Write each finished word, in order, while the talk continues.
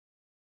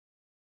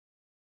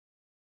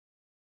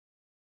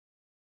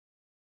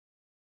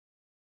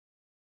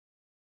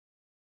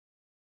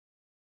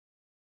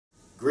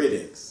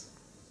Greetings.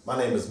 My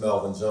name is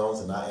Melvin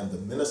Jones, and I am the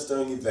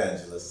ministering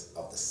evangelist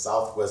of the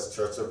Southwest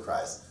Church of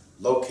Christ,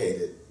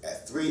 located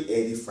at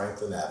 380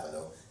 Franklin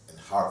Avenue in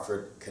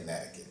Hartford,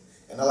 Connecticut.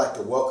 And I'd like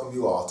to welcome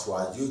you all to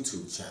our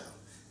YouTube channel.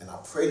 And I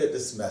pray that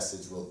this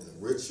message will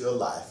enrich your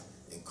life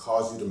and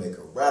cause you to make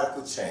a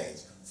radical change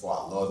for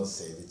our Lord and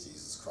Savior,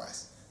 Jesus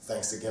Christ.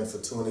 Thanks again for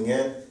tuning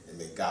in, and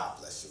may God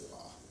bless you all.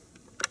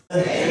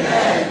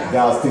 Amen.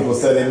 God's people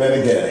said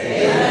amen again.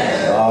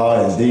 Amen.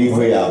 Oh, indeed,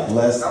 we are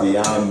blessed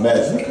beyond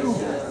measure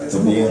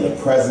to be in the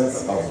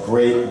presence of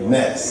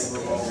greatness.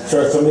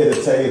 Church, I'm here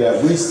to tell you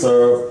that we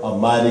serve a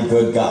mighty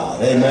good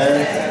God.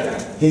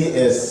 Amen. He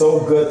is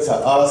so good to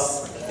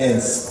us in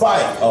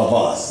spite of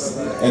us.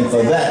 And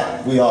for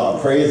that, we ought to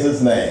praise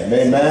his name.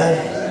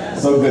 Amen.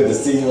 So good to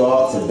see you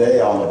all today,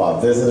 all of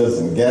our visitors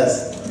and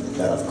guests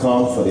that have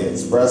come for the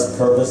express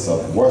purpose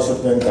of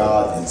worshiping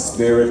God in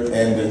spirit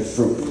and in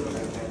truth.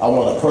 I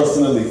want to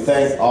personally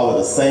thank all of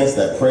the saints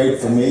that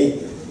prayed for me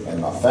and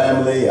my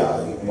family.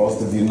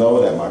 Most of you know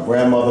that my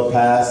grandmother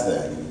passed,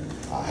 and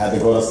I had to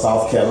go to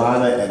South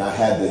Carolina, and I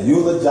had to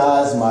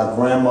eulogize my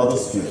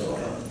grandmother's funeral.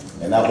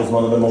 And that was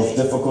one of the most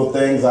difficult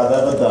things I've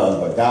ever done.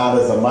 But God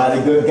is a mighty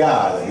good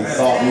God, and he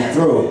saw me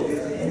through.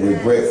 And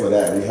we're grateful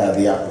that we had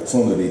the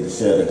opportunity to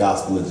share the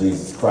gospel of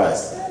Jesus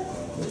Christ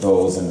with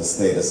those in the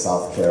state of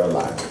South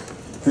Carolina.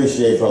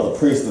 Appreciate Brother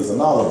Priestess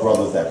and all the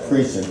brothers that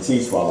preach and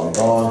teach while I'm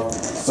gone.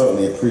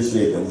 Certainly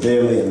appreciate them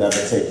dearly, and never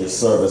take your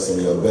service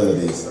and your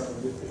abilities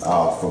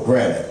for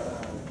granted.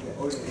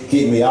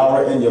 Keep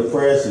Miara in your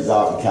prayers. She's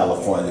out in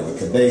California with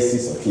Kadesi,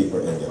 so keep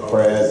her in your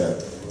prayers, and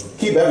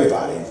keep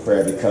everybody in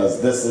prayer, because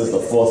this is the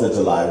 4th of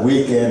July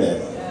weekend,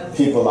 and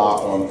people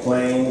are on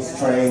planes,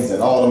 trains,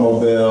 and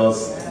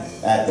automobiles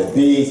at the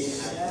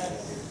beach,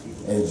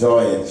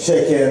 enjoying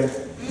chicken,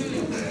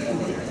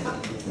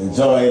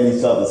 enjoying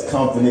each other's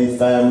company,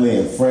 family,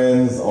 and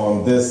friends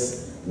on this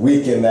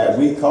weekend that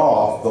we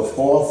call the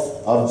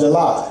 4th of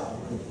July.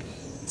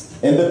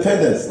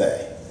 Independence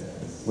Day,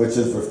 which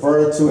is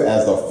referred to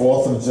as the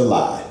 4th of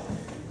July.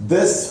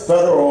 This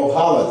federal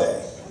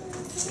holiday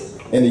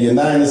in the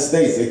United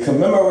States, it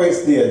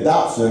commemorates the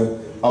adoption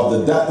of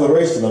the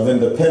Declaration of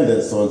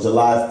Independence on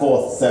July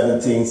 4th,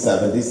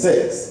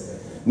 1776.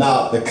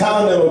 Now, the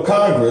Continental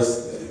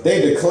Congress,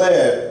 they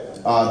declared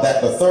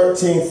that the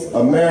 13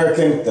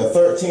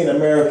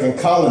 American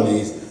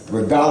colonies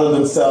regarded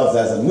themselves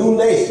as a new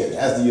nation,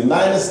 as the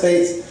United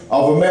States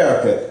of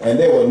America, and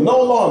they were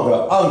no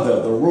longer under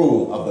the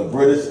rule of the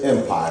British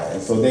Empire.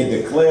 And so they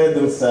declared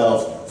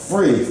themselves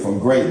free from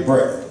Great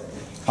Britain.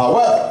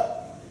 However,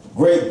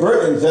 Great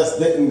Britain just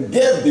didn't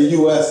give the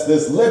U.S.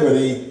 this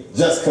liberty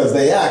just because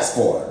they asked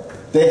for it.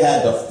 They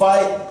had to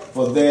fight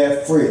for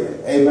their freedom.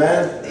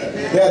 Amen?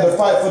 They had to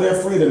fight for their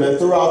freedom, and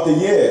throughout the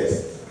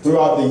years,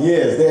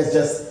 there's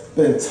just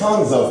been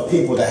tons of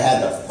people that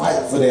had to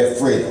fight for their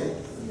freedom.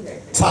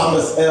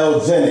 Thomas L.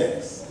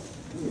 Jennings,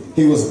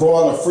 he was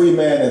born a free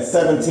man in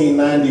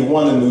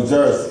 1791 in New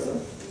Jersey.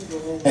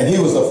 And he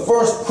was the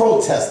first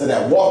protester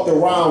that walked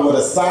around with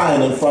a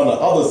sign in front of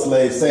other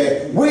slaves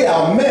saying, "We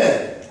are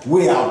men,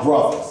 we are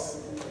brothers."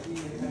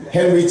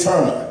 Henry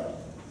Turner,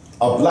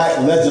 a black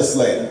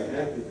legislator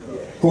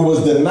who was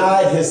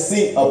denied his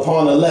seat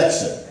upon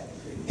election,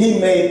 he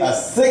made a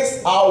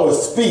 6-hour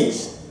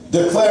speech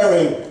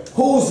declaring,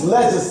 "Whose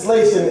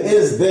legislation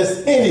is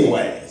this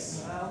anyways?"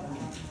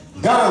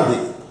 Gandhi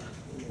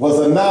was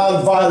a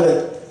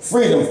nonviolent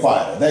freedom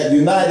fighter that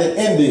united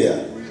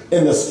India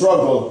in the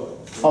struggle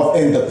of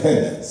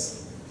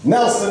independence.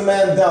 Nelson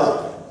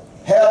Mandela,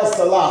 Haile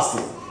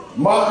Selassie,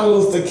 Martin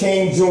Luther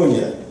King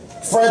Jr.,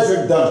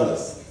 Frederick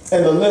Douglass,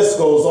 and the list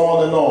goes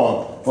on and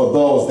on for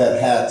those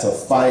that had to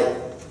fight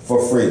for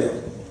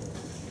freedom.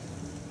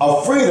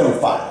 A freedom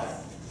fighter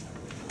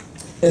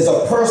is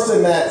a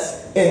person that's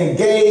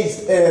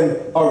engaged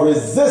in a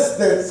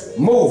resistance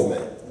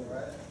movement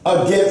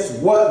against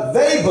what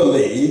they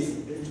believe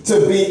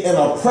to be an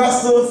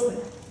oppressive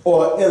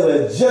or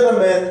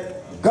illegitimate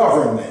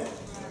government.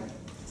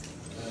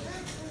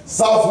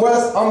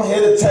 Southwest, I'm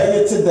here to tell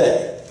you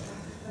today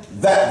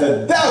that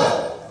the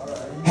devil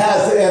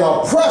has an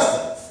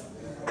oppressive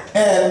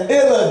and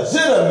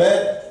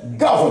illegitimate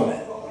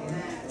government.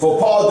 For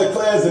Paul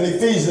declares in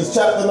Ephesians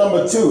chapter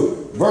number 2,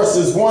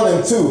 verses 1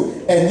 and 2,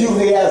 "And you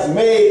he has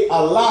made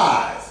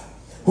alive,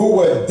 who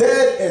were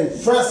dead in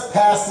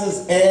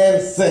trespasses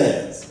and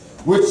sins,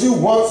 which you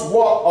once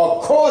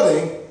walked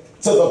according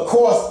to the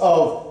course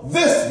of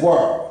this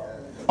world,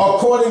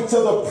 according to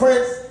the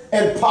prince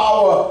and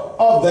power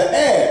of the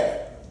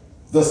air,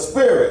 the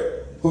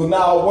spirit who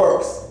now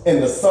works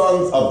in the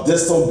sons of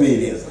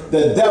disobedience."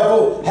 The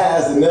devil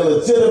has an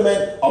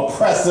illegitimate,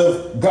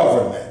 oppressive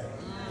government.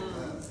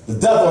 The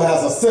devil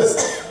has a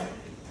system.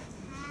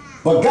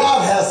 But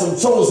God has some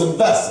chosen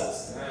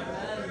vessels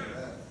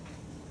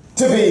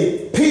to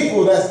be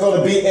people that's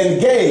going to be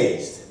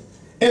engaged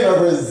in a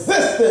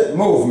resistant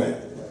movement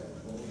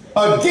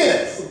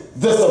against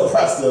this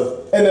oppressive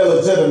and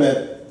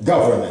illegitimate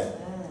government.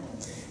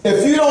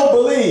 If you don't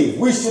believe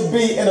we should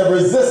be in a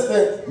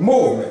resistant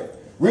movement,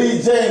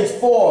 Read James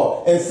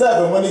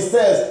 4:7 when he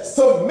says,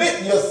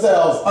 submit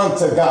yourselves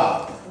unto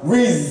God.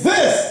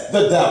 Resist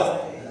the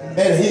devil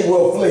and he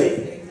will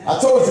flee. I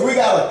told you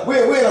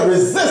we're in a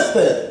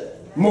resistant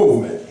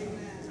movement.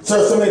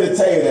 Church, let me to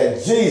tell you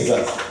that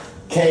Jesus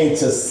came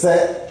to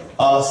set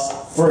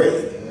us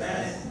free.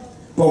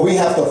 But we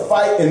have to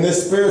fight in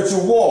this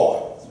spiritual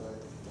war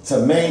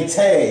to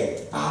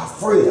maintain our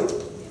freedom.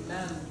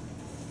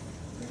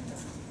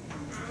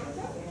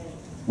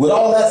 With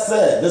all that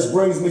said, this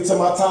brings me to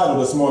my title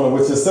this morning,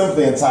 which is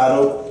simply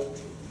entitled,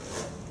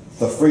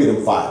 The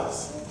Freedom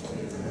Fighters.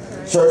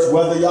 Church,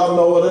 whether y'all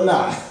know it or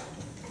not,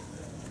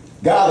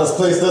 God has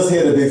placed us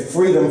here to be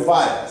freedom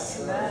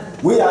fighters.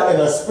 We are in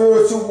a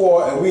spiritual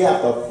war and we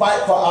have to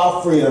fight for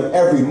our freedom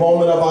every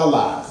moment of our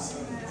lives.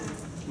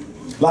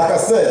 Like I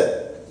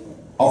said,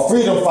 a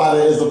freedom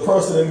fighter is a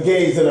person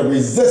engaged in a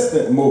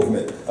resistant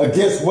movement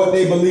against what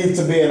they believe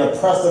to be an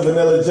oppressive and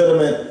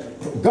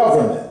illegitimate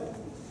government.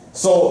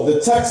 So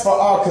the text for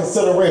our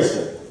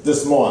consideration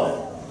this morning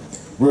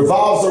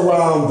revolves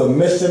around the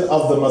mission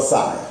of the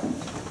Messiah.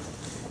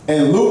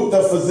 And Luke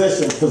the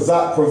physician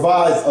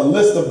provides a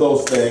list of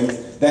those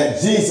things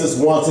that Jesus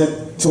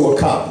wanted to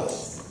accomplish.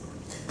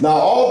 Now,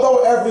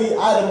 although every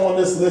item on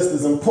this list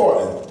is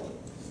important,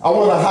 I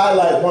want to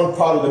highlight one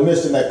part of the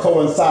mission that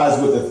coincides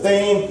with the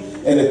theme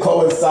and it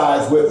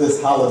coincides with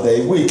this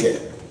holiday weekend.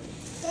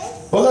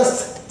 But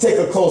let's take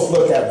a close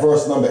look at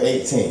verse number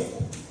 18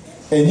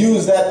 and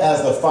use that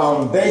as the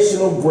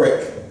foundational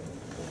brick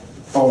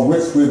on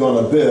which we're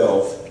going to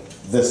build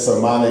this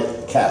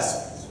sermonic castle.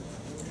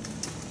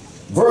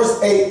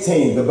 Verse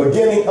 18, the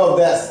beginning of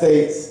that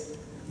states,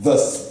 the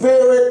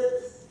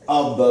Spirit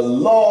of the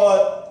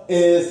Lord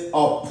is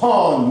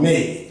upon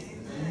me.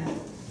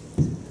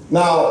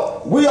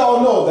 Now, we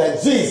all know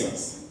that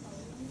Jesus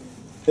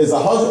is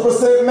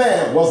 100%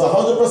 man, was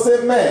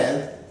 100%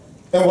 man,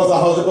 and was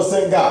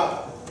 100%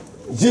 God.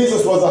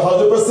 Jesus was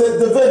 100%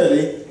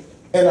 divinity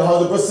and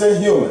 100%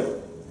 human.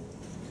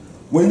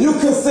 When you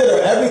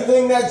consider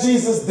everything that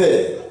Jesus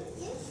did,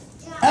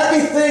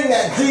 everything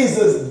that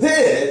Jesus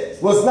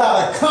did was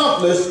not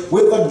accomplished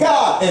with the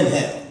God in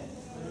him.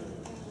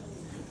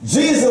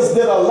 Jesus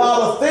did a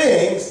lot of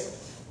things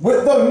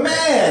with the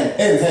man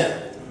in him.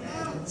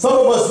 Some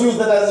of us use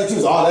that as an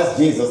excuse. Oh, that's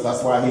Jesus,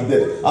 that's why he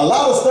did it. A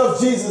lot of stuff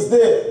Jesus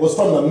did was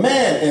from the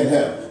man in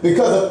him.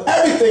 Because if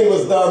everything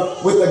was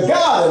done with the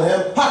God in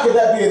him, how could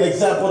that be an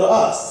example to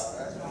us?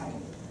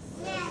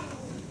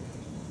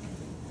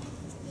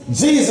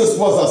 Jesus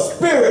was a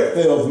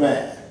spirit-filled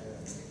man.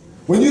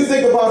 When you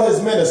think about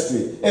his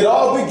ministry, it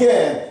all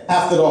began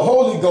after the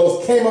Holy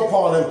Ghost came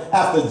upon him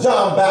after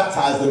John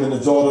baptized him in the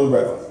Jordan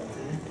River.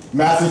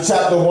 Matthew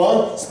chapter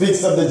 1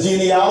 speaks of the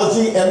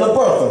genealogy and the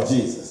birth of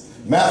Jesus.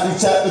 Matthew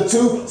chapter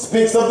 2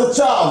 speaks of the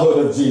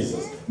childhood of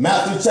Jesus.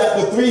 Matthew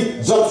chapter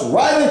 3 jumps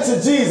right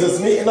into Jesus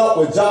meeting up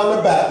with John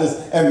the Baptist.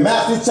 And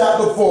Matthew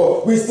chapter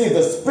 4, we see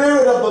the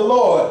Spirit of the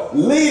Lord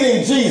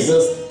leading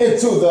Jesus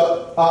into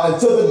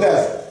the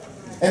desert.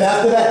 And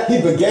after that,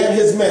 he began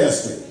his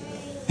ministry.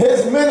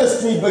 His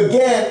ministry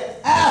began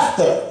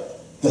after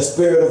the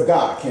Spirit of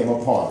God came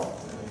upon him.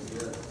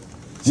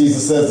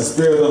 Jesus says the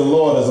Spirit of the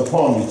Lord is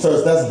upon me.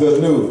 Church, that's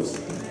good news.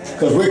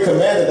 Because we're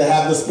commanded to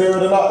have the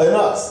Spirit in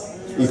us.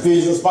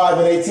 Ephesians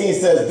 5:18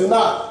 says, do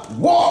not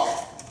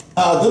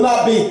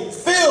be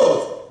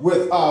filled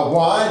with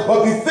wine,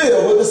 but be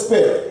filled with the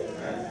Spirit.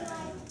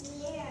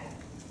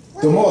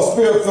 The more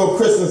Spirit-filled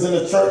Christians in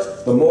the church,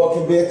 the more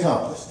can be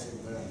accomplished.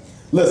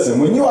 Listen,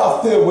 when you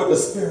are filled with the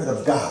Spirit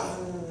of God,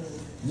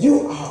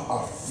 you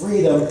are a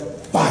freedom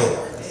fighter.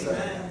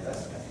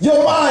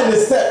 Your mind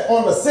is set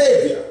on the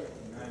Savior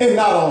and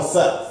not on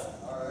self.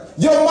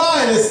 Your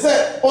mind is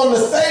set on the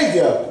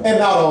Savior and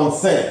not on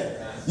sin.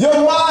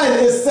 Your mind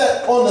is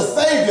set on the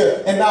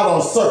Savior and not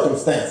on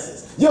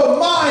circumstances. Your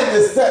mind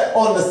is set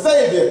on the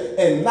Savior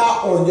and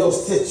not on your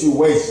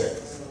situation.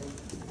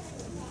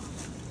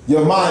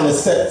 Your mind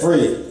is set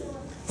free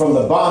from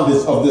the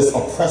bondage of this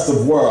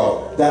oppressive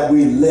world that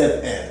we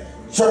live in.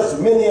 Church,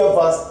 many of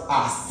us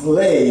are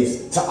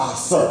slaves to our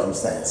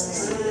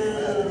circumstances.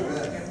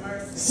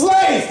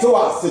 Slaves to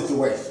our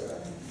situation.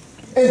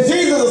 And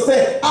Jesus is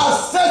saying, I'll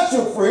set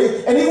you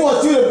free, and he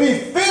wants you to be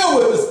filled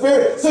with the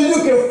Spirit so you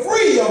can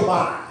free your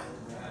mind.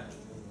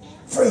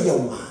 Free your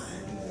mind.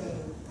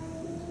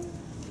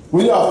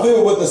 When you are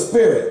filled with the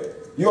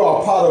Spirit, you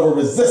are a part of a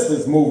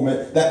resistance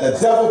movement that the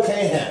devil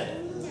can't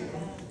handle.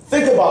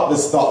 Think about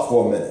this thought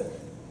for a minute.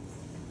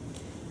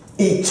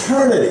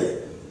 Eternity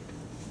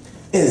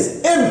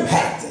is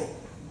impacted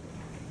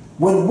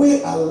when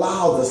we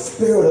allow the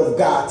Spirit of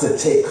God to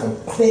take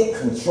complete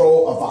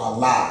control of our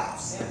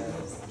lives.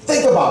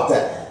 Think about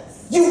that.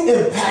 You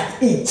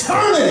impact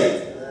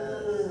eternity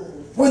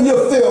when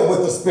you're filled with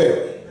the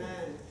Spirit.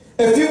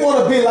 If you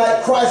want to be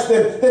like Christ,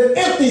 then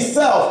empty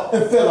self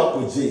and fill up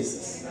with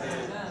Jesus.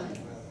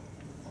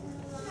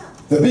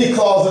 The B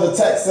clause of the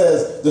text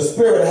says, the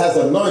Spirit has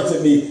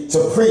anointed me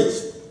to preach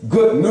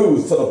good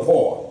news to the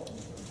poor.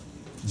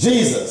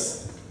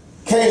 Jesus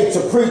came to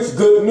preach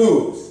good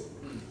news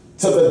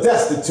to the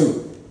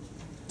destitute,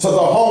 to the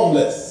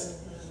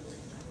homeless,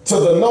 to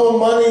the no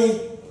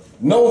money,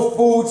 no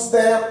food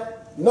stamp,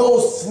 no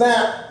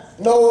SNAP,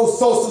 no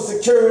Social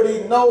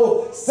Security,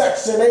 no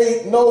Section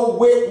 8, no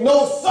WIC,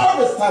 no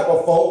service type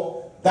of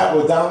folk that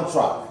were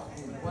downtrodden.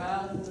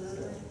 Wow.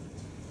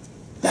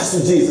 That's who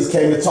Jesus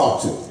came to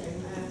talk to.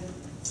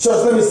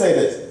 Church, let me say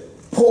this.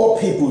 Poor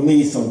people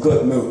need some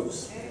good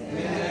news.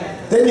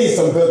 Amen. They need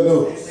some good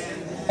news.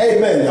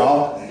 Amen,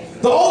 y'all.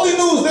 The only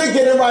news they're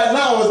getting right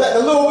now is that the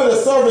little bit of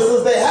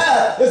services they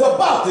have is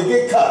about to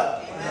get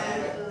cut.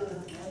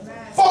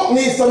 Amen. Folk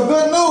need some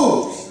good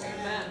news.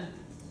 Amen.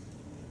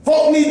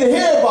 Folk need to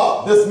hear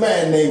about this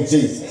man named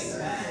Jesus.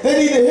 Amen. They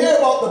need to hear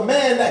about the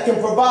man that can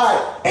provide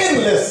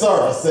endless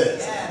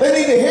services. They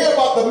need to hear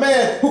about the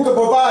man who can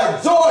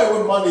provide joy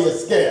when money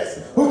is scarce,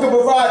 who can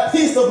provide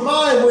peace of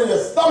mind when your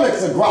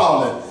stomachs are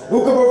growling,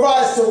 who can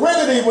provide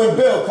serenity when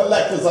bill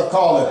collectors are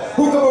calling,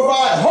 who can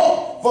provide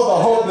hope for the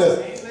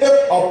hopeless.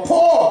 If a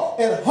poor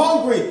and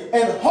hungry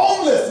and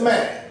homeless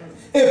man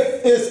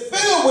is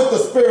filled with the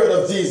Spirit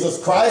of Jesus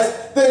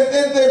Christ, then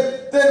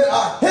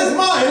his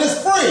mind is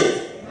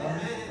free.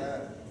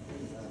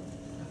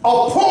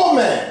 A poor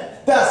man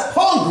that's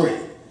hungry,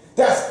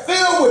 that's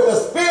filled with the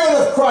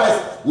Spirit of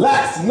Christ,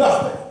 lacks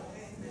nothing.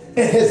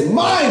 And his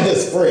mind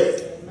is free.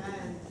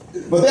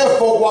 But there are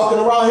folk walking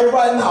around here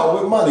right now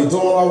with money,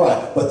 doing all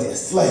right, but they're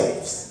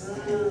slaves.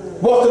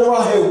 Walking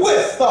around here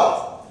with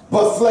stuff,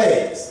 but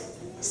slaves.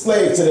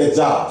 Slaves to their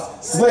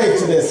jobs, slaves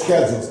to their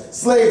schedules,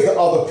 slaves to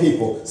other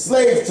people,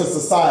 slaves to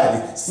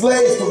society,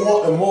 slaves to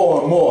wanting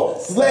more and more,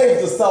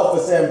 slaves to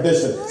selfish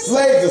ambition,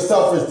 slaves to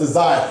selfish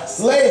desire,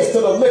 slaves to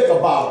the liquor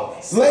bottle,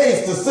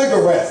 slaves to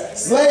cigarettes,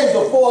 slaves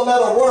to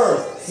four-letter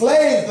words,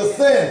 slaves to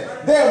sin.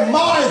 Their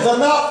minds are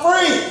not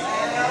free.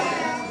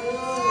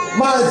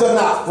 Minds are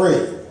not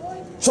free.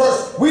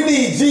 Church, we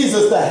need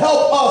Jesus to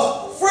help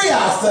us free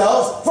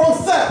ourselves from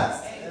sex.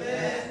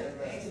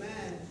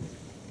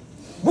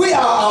 We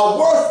are our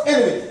worst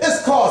enemy.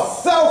 It's called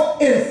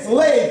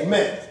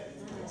self-enslavement.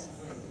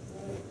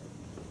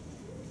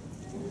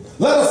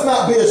 Let us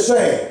not be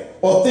ashamed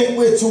or think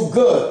we're too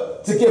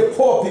good to give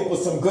poor people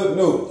some good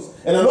news.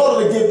 And in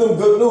order to give them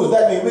good news,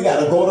 that means we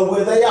got to go to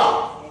where they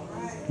are.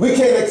 We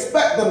can't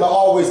expect them to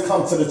always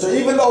come to the church.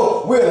 Even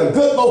though we're in a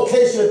good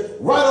location,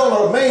 right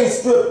on the main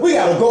strip, we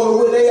got to go to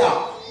where they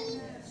are.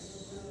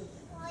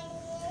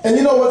 And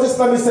you know what? Just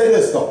let me say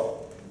this, though.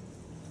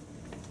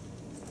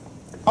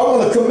 I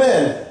want to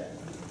commend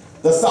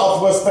the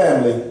Southwest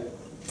family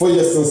for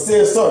your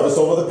sincere service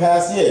over the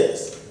past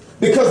years,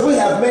 because we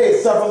have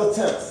made several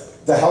attempts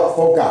to help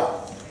folk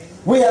out.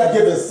 We have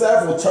given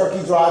several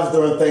turkey drives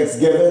during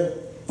Thanksgiving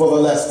for the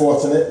less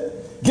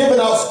fortunate, given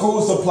out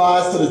school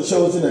supplies to the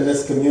children in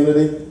this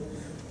community,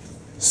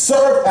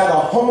 served at a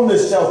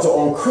homeless shelter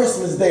on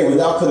Christmas Day when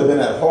y'all could have been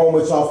at home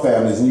with your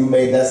families and you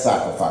made that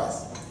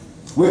sacrifice.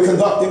 We're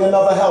conducting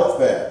another health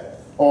fair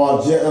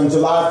on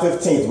July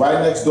 15th, right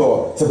next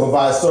door, to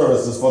provide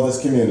services for this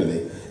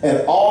community.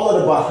 And all of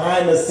the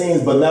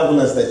behind-the-scenes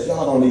benevolence that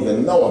y'all don't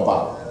even know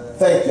about.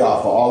 Thank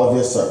y'all for all of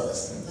your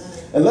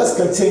service. And let's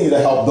continue to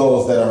help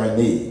those that are in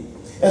need.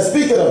 And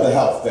speaking of the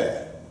health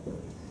fair,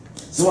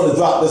 just want to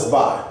drop this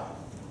by.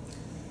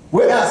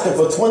 We're asking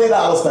for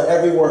 $20 for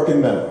every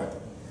working member.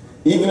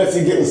 Even if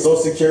you're getting Social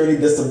Security,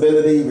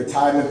 disability,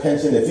 retirement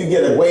pension, if you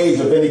get a wage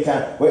of any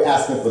kind, we're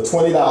asking for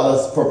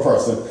 $20 per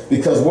person,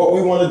 because what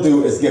we want to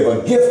do is give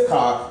a gift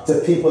card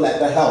to people at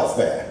the health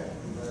fair.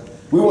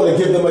 We want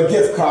to give them a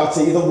gift card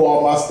to either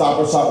Walmart, Stop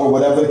and Shop, or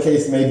whatever the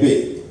case may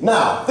be.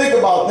 Now, think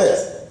about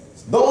this.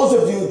 Those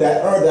of you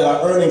that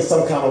are earning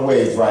some kind of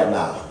wage right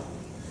now,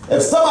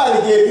 if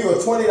somebody gave you a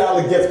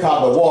 $20 gift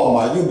card to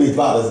Walmart, you'd be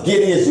about as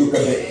giddy as you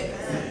could be.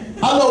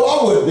 I know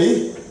I would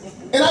be,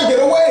 and I get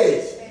a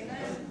wage.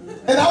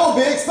 And I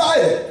would be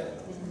excited.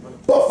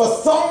 But for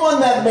someone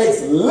that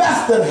makes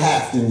less than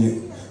half than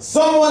you,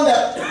 someone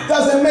that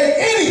doesn't make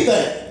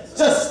anything,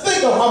 just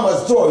think of how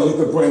much joy you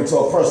could bring to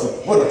a person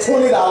with a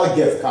 $20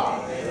 gift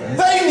card.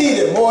 They need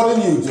it more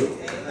than you do.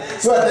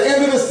 So at the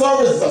end of the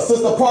service,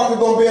 Sister Parker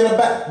going to be in the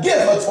back. Give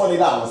her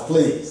 $20,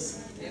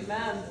 please.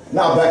 Amen.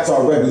 Now back to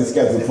our regularly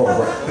scheduled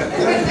program.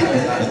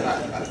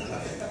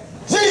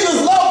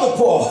 Jesus loved the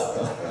poor.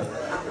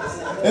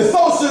 And so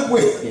should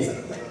we.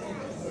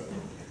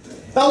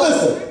 Now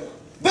listen,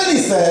 then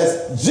he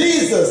says,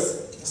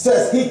 Jesus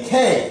says he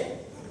came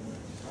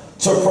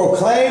to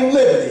proclaim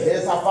liberty.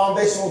 Here's our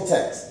foundational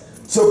text.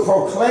 To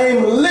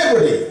proclaim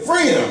liberty,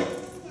 freedom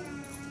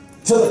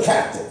to the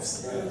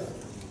captives.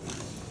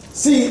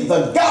 See,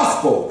 the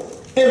gospel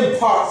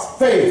imparts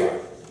favor.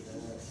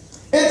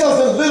 It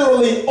doesn't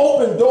literally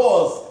open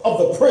doors of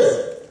the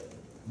prison,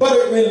 but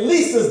it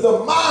releases the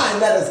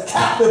mind that is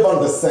captive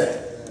under sin,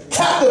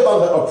 captive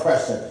under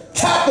oppression,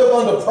 captive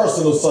under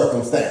personal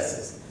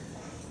circumstances.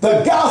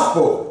 The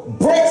gospel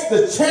breaks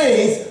the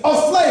chains of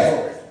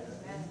slavery.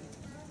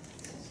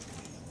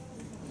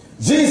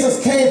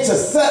 Jesus came to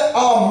set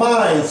our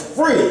minds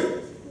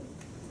free.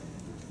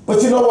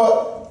 But you know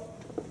what?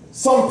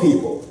 Some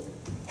people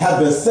have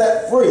been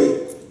set free,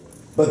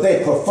 but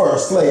they prefer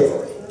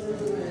slavery.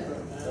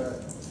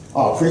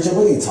 Oh, preacher,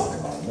 what are you talking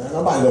about, man?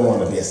 Nobody don't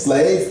want to be a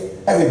slave.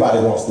 Everybody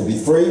wants to be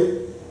free.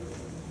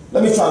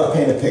 Let me try to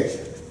paint a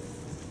picture.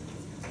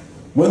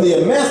 When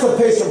the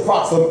Emancipation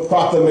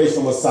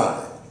Proclamation was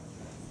signed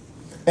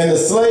and the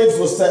slaves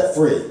were set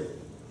free,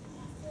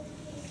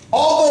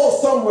 although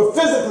some were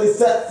physically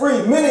set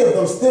free, many of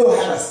them still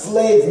had a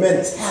slave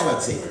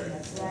mentality.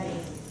 That's right.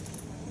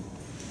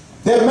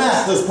 Their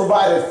masters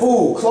provided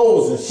food,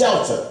 clothes, and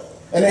shelter,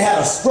 and they had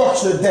a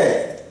structured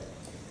day.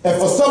 And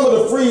for some of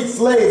the freed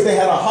slaves, they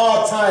had a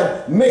hard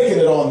time making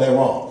it on their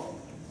own.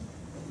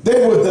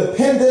 They were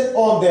dependent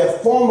on their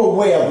former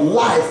way of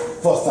life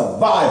for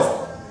survival.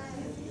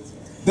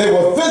 They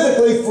were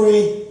physically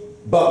free,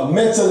 but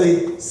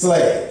mentally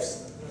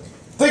slaves.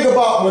 Think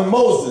about when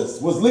Moses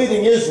was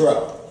leading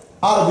Israel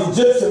out of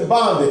Egyptian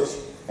bondage,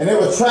 and they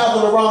were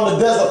traveling around the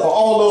desert for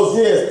all those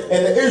years,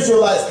 and the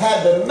Israelites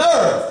had the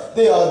nerve,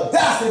 the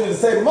audacity to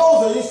say,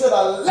 Moses, you should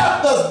have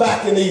left us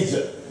back in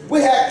Egypt. We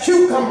had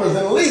cucumbers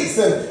and leeks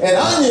and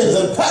onions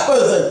and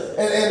peppers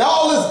and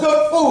all this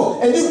good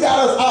food, and you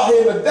got us out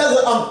here in the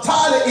desert. I'm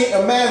tired of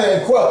eating manna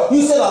and quail.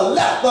 You should have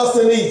left us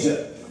in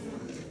Egypt.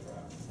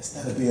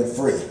 Instead of being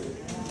free,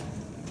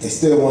 they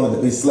still wanted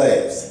to be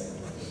slaves.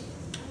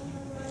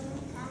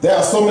 There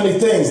are so many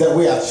things that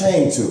we are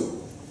chained to.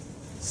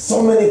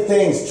 So many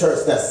things,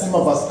 church, that some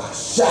of us are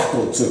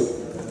shackled to.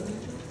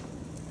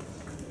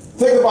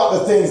 Think about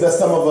the things that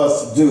some of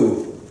us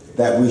do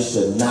that we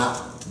should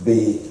not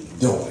be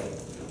doing.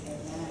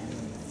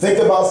 Think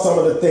about some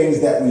of the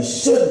things that we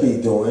should be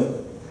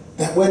doing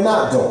that we're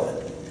not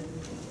doing.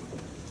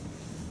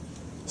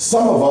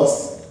 Some of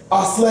us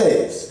are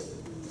slaves.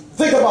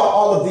 Think about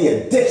all of the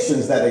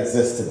addictions that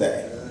exist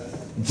today.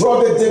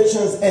 Drug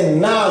addictions and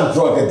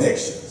non-drug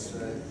addictions.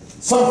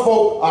 Some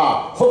folk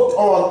are hooked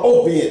on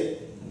opiate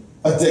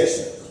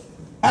addiction,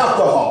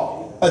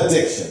 alcohol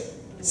addiction,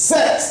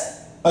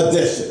 sex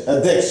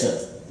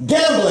addictions,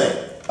 gambling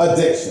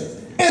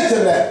addictions,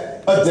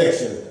 internet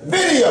addictions,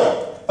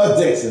 video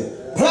addiction,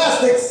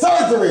 plastic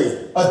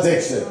surgery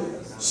addiction,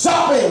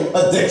 shopping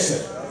addiction.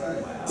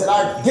 Did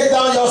I get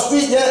down your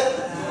street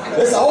yet?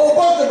 There's a whole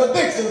bunch of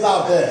addictions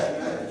out there.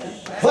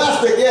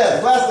 Plastic,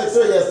 yes, plastic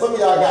surgery. Yes, some of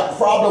y'all got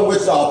problem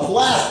with y'all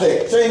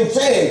plastic,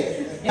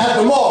 chain, at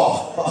the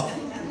mall.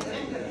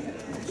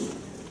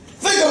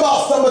 Think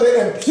about some of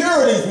the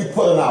impurities we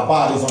put in our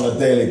bodies on a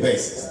daily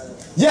basis.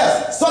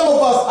 Yes, some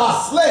of us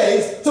are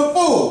slaves to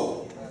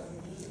food.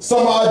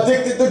 Some are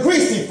addicted to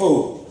greasy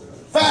food,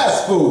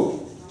 fast food,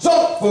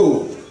 junk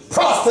food,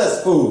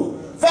 processed food,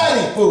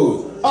 fatty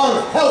food,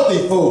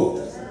 unhealthy food.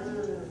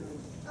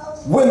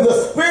 When the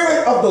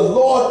Spirit of the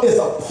Lord is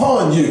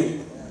upon you,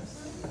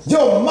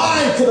 your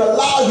mind could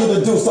allow you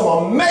to do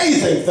some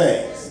amazing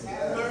things.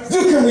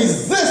 You can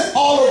resist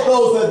all of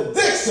those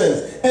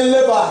addictions and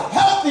live a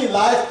healthy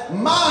life,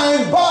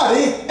 mind,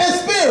 body, and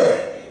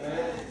spirit.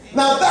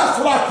 Now that's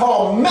what I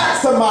call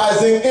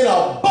maximizing an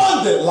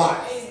abundant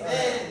life.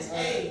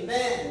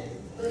 Amen.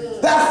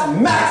 That's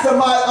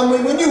maximize. I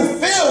mean, when you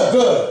feel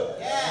good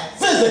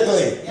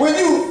physically, when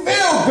you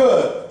feel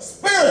good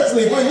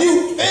spiritually, when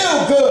you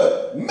feel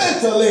good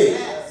mentally,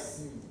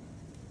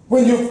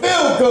 when you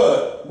feel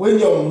good, when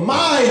your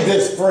mind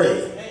is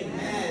free.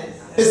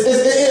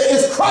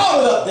 It's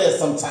crowded up there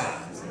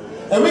sometimes.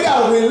 And we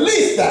got to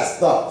release that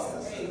stuff.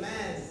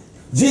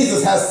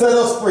 Jesus has set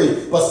us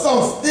free, but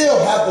some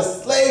still have the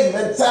slave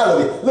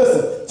mentality.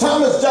 Listen,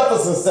 Thomas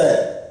Jefferson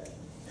said,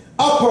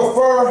 I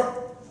prefer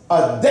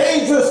a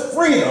dangerous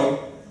freedom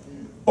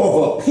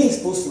over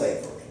peaceful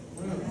slavery.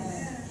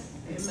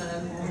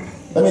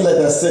 Let me let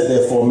that sit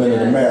there for a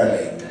minute and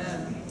marinate.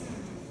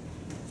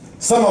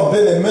 Some have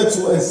been in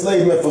mental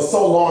enslavement for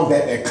so long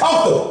that they're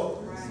comfortable.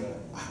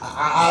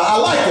 I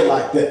like it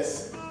like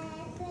this.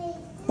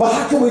 But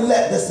how can we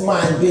let this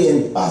mind be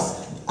in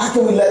us? How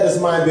can we let this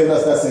mind be in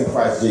us that's in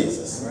Christ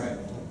Jesus?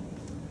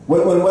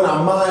 When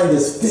our mind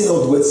is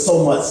filled with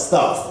so much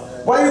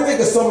stuff. Why do you think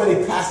there's so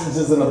many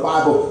passages in the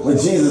Bible when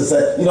Jesus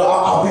said, you know,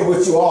 I'll be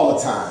with you all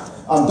the time.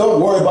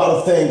 Don't worry about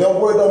a thing.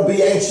 Don't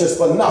be anxious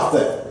for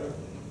nothing.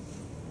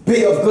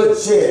 Be of good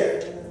cheer.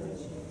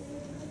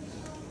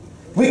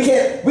 We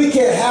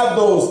can't have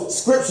those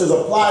scriptures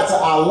applied to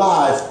our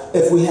lives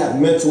if we have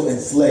mental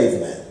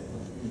enslavement.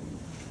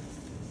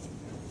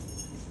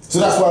 So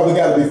that's why we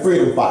got to be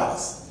freedom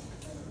fighters.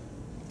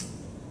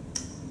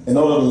 In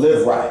order to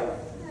live right,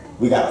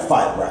 we got to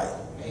fight right.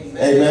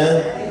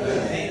 Amen.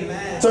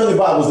 Amen. Turn your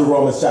Bibles to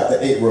Romans chapter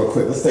 8 real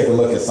quick. Let's take a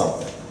look at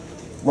something.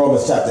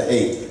 Romans chapter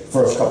 8,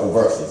 first couple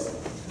verses.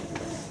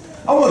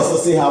 I want us to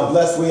see how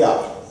blessed we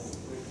are.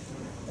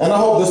 And I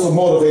hope this will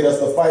motivate us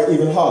to fight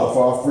even harder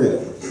for our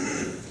freedom.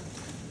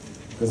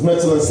 Because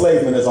mental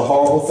enslavement is a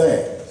horrible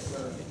thing.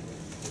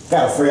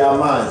 Got to free our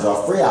minds,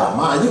 y'all. Free our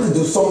mind. You can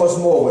do so much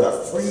more with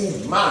a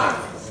free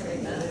mind.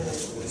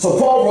 So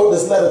Paul wrote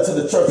this letter to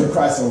the church of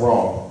Christ in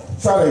Rome,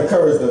 trying to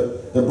encourage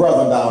the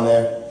brethren down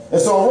there. And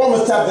so in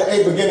Romans chapter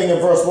 8, beginning in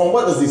verse 1,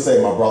 what does he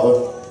say, my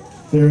brother?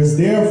 There is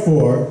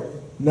therefore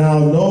now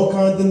no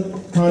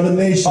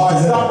condemnation. All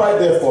right, stop right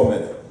there for a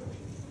minute.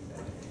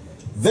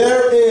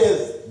 There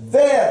is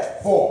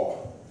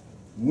therefore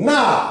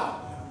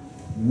now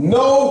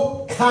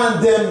no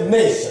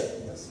condemnation.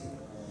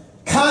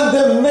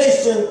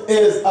 Condemnation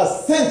is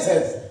a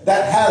sentence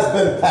that has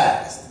been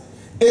passed.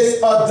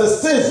 It's a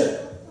decision.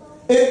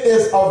 It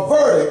is a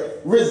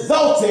verdict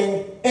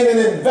resulting in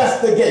an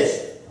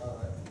investigation.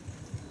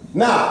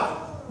 Now,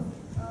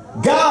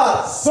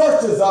 God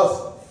searches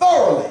us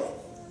thoroughly.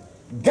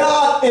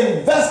 God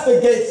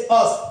investigates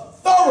us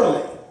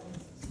thoroughly.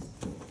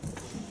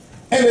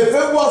 And if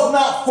it was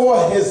not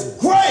for his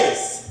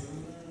grace,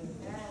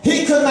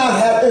 he could not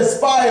have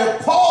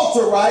inspired Paul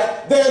to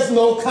write, there's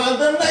no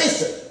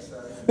condemnation.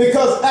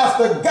 Because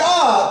after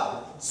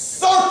God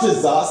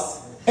searches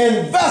us,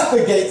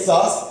 investigates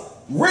us,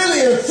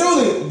 really and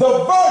truly,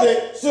 the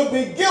verdict should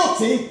be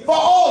guilty for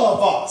all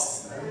of us.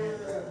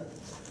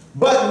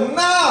 But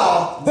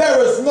now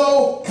there is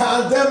no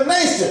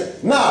condemnation.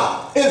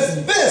 Now,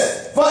 is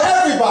this for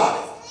everybody?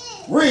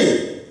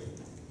 Read.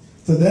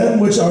 To them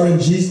which are in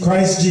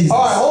Christ Jesus.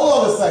 All right, hold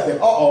on a second.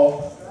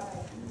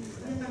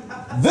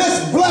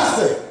 This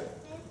blessing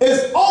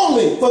is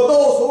only for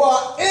those who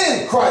are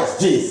in Christ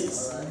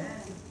Jesus.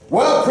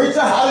 Well,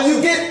 preacher, how do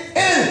you get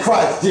in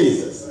Christ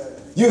Jesus?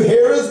 You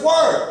hear his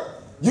word.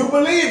 You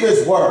believe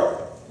his word.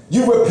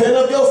 You repent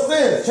of your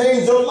sins,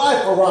 change your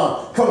life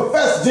around,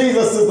 confess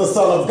Jesus is the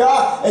Son of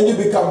God, and you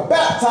become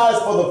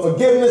baptized for the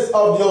forgiveness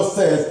of your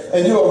sins,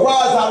 and you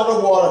arise out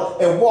of the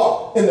water and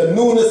walk in the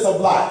newness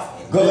of life.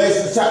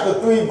 Galatians chapter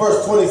 3,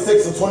 verse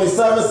 26 and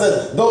 27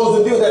 says,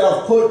 those of you that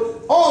are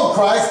put on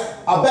Christ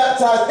are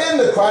baptized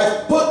into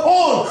Christ, put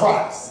on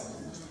Christ.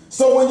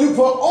 So when you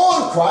put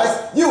on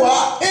Christ, you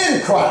are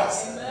in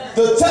Christ.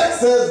 The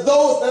text says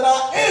those that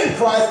are in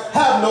Christ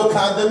have no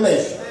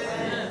condemnation.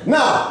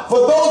 Now, for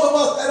those of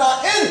us that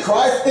are in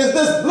Christ, is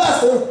this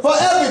blessing for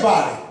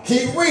everybody?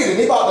 Keep reading.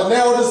 He's about to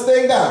narrow this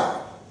thing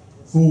down.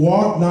 Who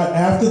walk not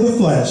after the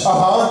flesh,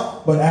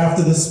 but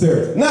after the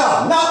Spirit.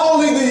 Now, not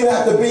only do you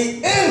have to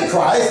be in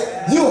Christ,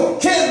 you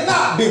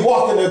cannot be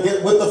walking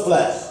with the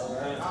flesh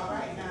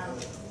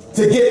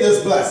to get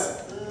this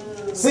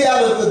blessing. See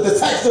how the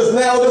text just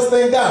narrowed this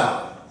thing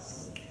down?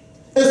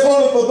 It's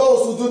only for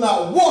those who do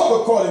not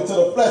walk according to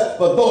the flesh,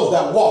 but those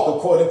that walk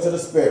according to the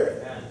Spirit.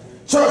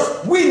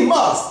 Church, we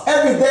must,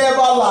 every day of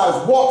our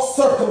lives, walk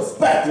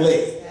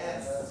circumspectly.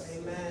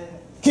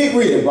 Keep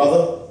reading,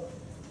 brother.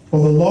 For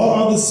the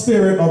law of the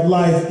Spirit of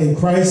life in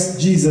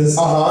Christ Jesus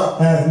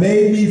hath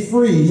made me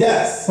free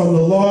from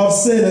the law of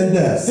sin and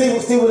death.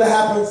 See what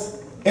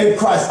happens? In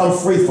Christ, I'm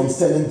free from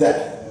sin and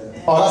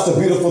death. Oh, that's a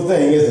beautiful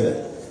thing, isn't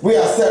it? We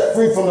are set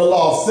free from the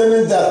law of sin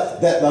and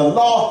death, that the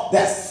law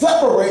that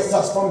separates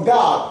us from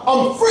God.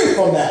 I'm free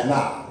from that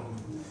now.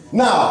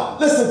 Now,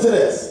 listen to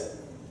this.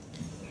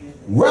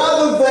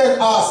 Rather than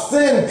our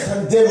sin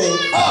condemning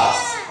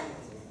us,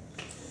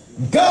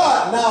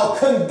 God now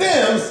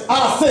condemns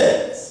our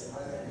sins.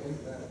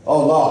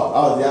 Oh, Lord.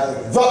 Oh,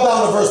 yeah. Drop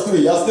down to verse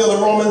 3. Y'all still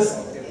in Romans?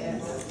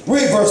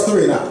 Read verse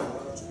 3 now.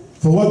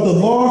 For what the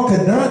law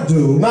could not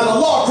do. Now, the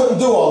law couldn't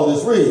do all of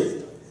this.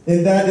 Read.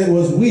 In that it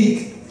was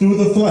weak through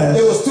the flesh.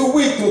 It was too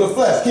weak through the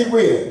flesh. Keep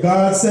reading.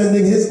 God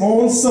sending his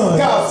own Son.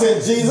 God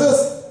sent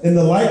Jesus. In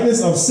the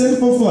likeness of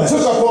sinful flesh.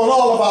 Took upon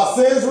all of our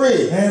sins.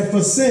 Read. And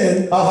for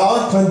sin.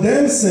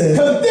 Condemned sin.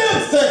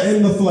 Condemned sin.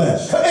 In the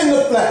flesh. In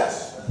the flesh.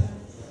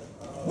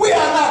 We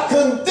are not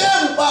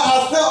condemned by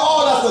ourselves.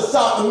 Oh, that's a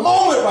shocking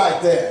moment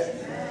right there.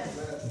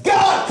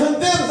 God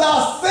condemns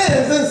our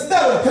sins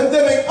instead of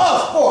condemning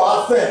us for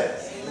our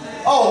sins.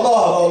 Oh,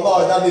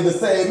 Lord, y'all need to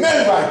say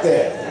amen right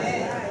there.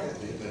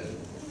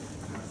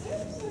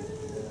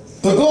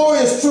 The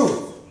glorious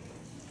truth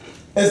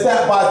is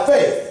that by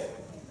faith,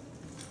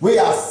 we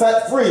are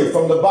set free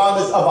from the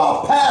bondage of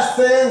our past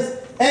sins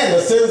and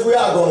the sins we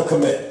are going to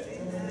commit.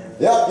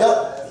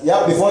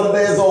 Yep. Before the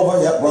day is over,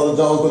 Brother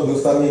Jones going to do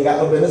something he ain't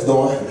got no business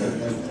doing.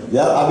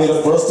 I'll be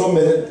the first to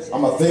admit it.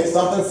 I'm going to think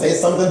something, say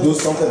something, do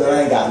something that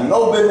I ain't got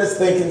no business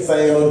thinking,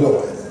 saying, or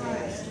doing.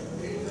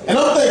 And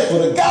I'm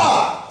thankful to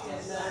God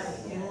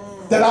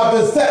that I've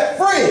been set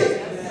free.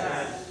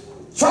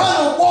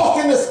 Trying to walk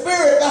in the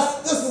Spirit,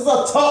 this is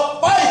a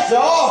tough fight,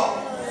 y'all.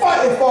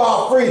 Fighting for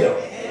our freedom.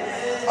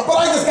 But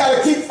I just got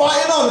to keep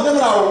fighting on. And then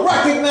when I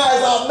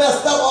recognize I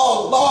messed up,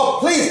 oh, Lord,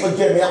 please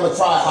forgive me. I'm going to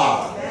try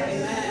hard.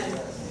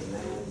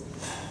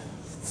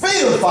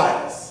 Freedom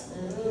fighters.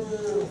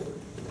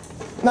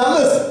 Now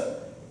listen.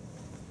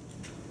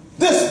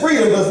 This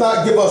freedom does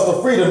not give us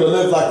the freedom to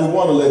live like we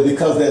want to live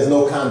because there's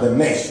no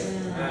condemnation.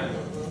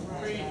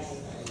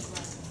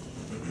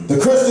 The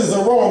Christians in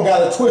Rome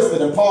got it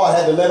twisted and Paul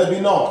had to let it be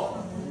known.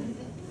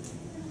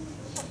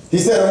 He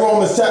said in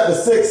Romans chapter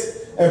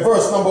 6 and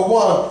verse number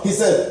 1, he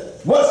said,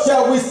 what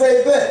shall we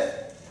say then?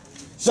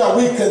 Shall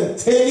we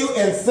continue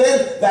in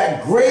sin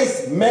that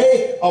grace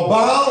may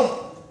abound?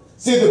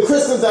 See, the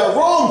Christians at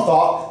Rome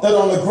thought that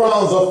on the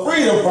grounds of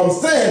freedom from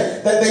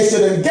sin, that they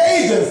should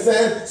engage in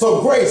sin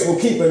so grace will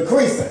keep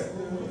increasing.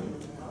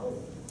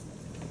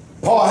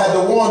 Paul had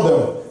to warn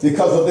them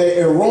because of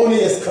their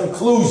erroneous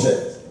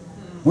conclusions,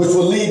 which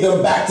will lead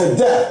them back to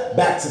death,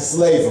 back to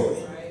slavery.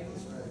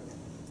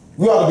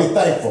 We ought to be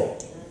thankful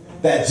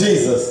that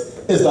Jesus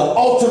is the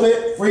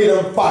ultimate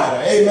freedom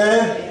fighter.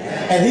 Amen?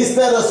 And he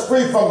set us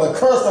free from the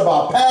curse of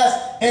our past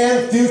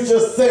and future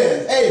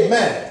sins.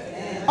 Amen.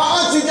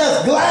 Aren't you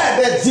just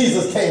glad that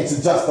Jesus came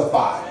to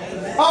justify?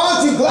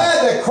 Aren't you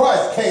glad that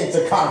Christ came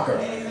to conquer?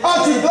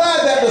 Aren't you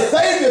glad that the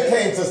Savior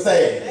came to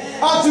save?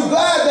 Aren't you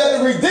glad that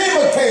the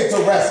Redeemer came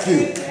to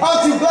rescue?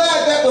 Aren't you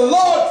glad that the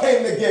Lord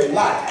came to give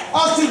life?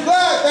 Aren't you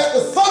glad that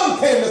the Son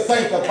came to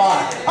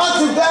sanctify? Aren't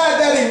you glad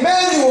that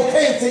Emmanuel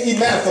came to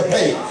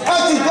emancipate?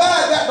 Aren't you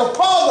glad that the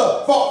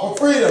Father fought for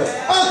freedom?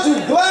 Aren't you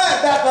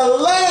glad that the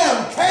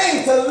Lamb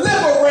came to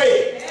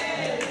liberate?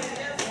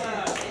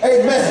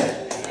 Amen.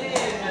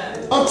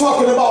 I'm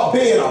talking about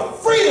being a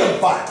freedom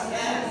fighter.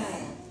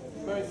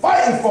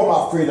 Fighting for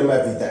my freedom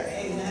every day.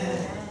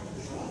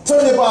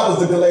 Turn your Bibles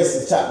to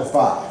Galatians chapter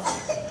 5.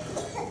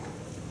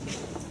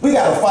 We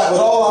got to fight with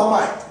all our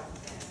might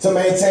to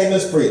maintain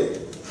this freedom.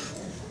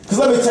 Because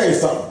let me tell you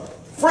something.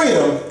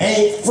 Freedom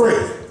ain't free.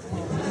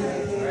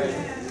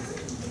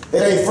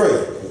 It ain't free.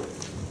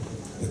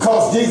 It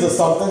cost Jesus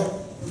something.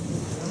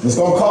 It's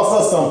going to cost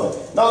us something.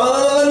 No,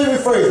 let me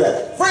rephrase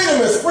that. Freedom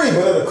is free,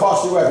 but it'll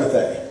cost you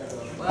everything.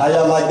 How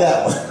y'all like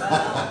that one?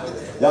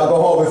 Y'all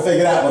go home and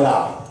figure that one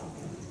out.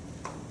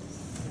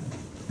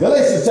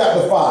 Galatians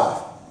chapter 5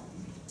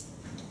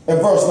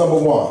 and verse number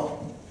 1.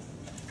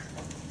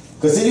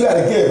 Because see, you got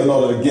to give in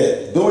order to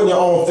get. Doing your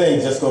own thing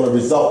is just going to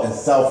result in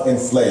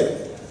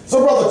self-enslavement.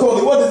 So, Brother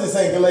Coley, what does it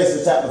say in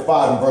Galatians chapter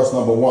 5 and verse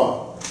number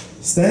 1?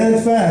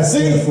 Stand fast,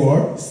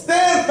 therefore.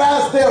 Stand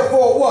fast,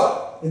 therefore,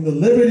 what? In the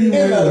liberty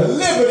wherewith. In the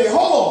liberty.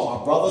 Hold on,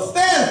 my brother.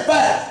 Stand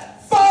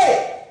fast.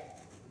 Fight.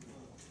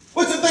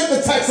 What you think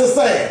the text is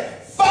saying?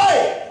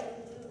 Fight.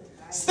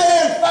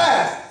 Stand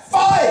fast.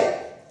 Fight.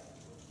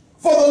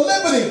 For the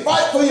liberty.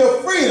 Fight for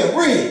your freedom.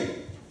 Read.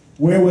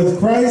 Wherewith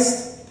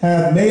Christ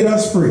hath made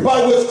us free.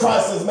 By which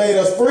Christ has made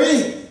us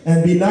free.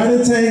 And be not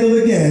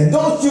entangled again.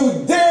 Don't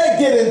you dare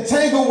get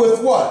entangled with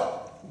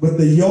what? With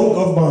the yoke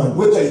of bondage.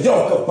 With the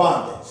yoke of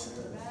bondage.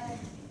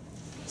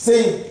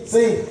 See,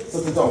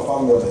 Sister John,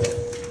 follow me over here.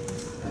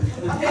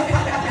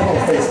 Come on,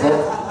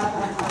 Facebook.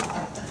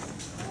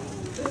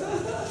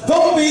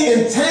 Don't be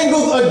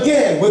entangled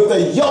again with the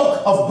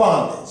yoke of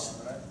bondage.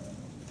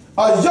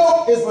 A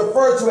yoke is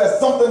referred to as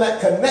something that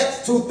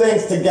connects two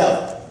things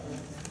together.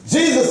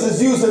 Jesus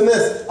is using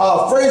this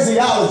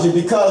phraseology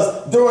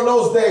because during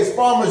those days,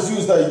 farmers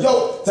used a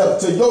yoke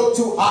to yoke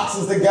two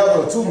oxen together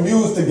or two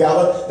mules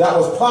together that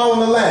was plowing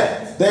the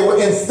land. They were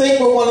in sync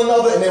with one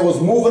another and they was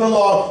moving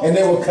along and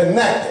they were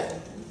connected.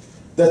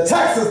 The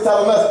text is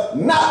telling us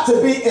not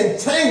to be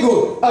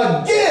entangled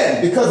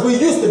again because we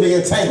used to be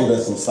entangled in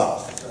some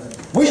stuff.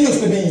 We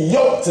used to be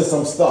yoked to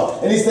some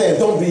stuff. And he's saying,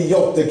 don't be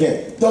yoked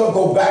again. Don't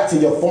go back to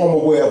your former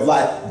way of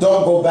life.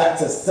 Don't go back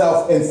to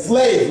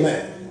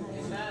self-enslavement.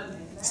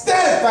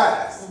 Stand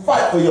fast.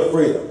 Fight for your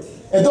freedom.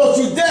 And don't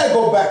you dare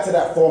go back to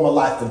that former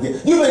life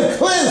again. You've been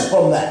cleansed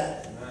from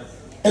that.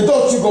 And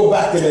don't you go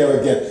back in there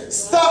again.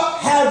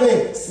 Stop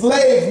having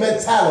slave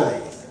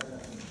mentality.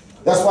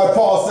 That's why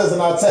Paul says in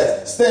our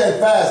text, stand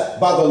fast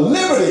by the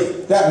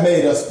liberty that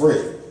made us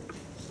free.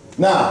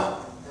 Now,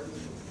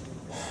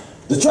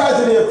 the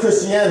tragedy of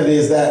Christianity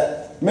is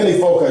that many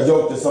folk are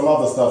yoked to some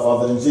other stuff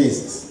other than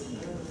Jesus.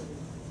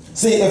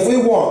 See, if we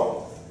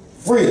want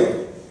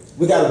freedom,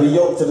 we got to be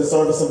yoked to the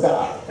service of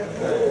God.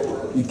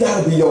 You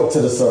got to be yoked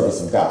to the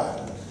service of God.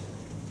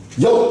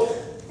 Yoked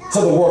to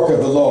the work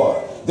of the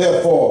Lord.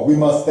 Therefore, we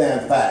must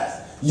stand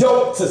fast.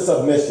 Yoked to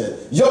submission.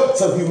 Yoked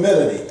to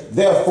humility.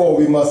 Therefore,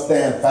 we must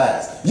stand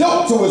fast.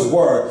 Yoked to his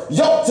word.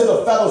 Yoked to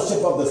the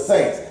fellowship of the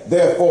saints.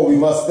 Therefore, we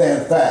must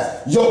stand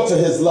fast. Yoked to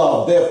his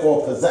love.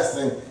 Therefore,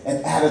 possessing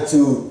an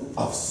attitude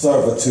of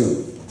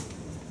servitude.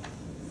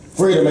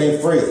 Freedom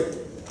ain't free.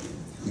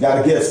 You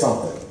got to give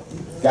something.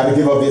 You got to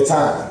give up your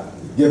time.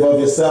 Give of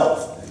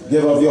yourself.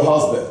 Give of your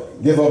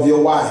husband. Give of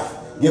your wife.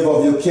 Give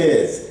of your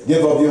kids.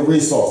 Give of your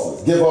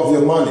resources. Give of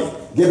your money.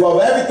 Give of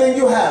everything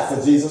you have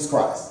for Jesus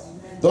Christ.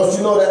 Don't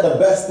you know that the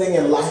best thing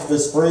in life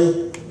is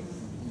free?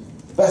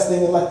 Best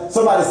thing in life.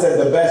 Somebody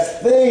said the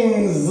best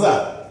things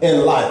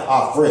in life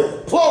are free.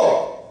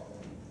 Plural.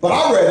 But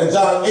I read in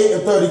John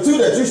 8:32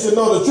 that you should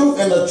know the truth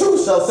and the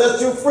truth shall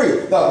set you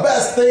free. The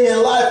best thing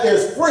in life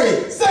is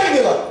free.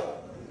 Singular.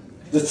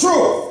 The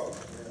truth.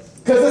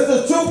 Because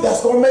it's the truth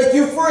that's going to make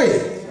you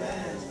free.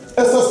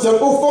 It's a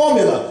simple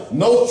formula.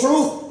 No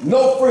truth,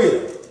 no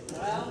freedom.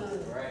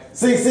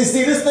 See,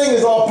 this thing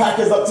is all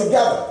packaged up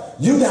together.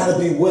 You got to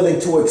be willing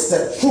to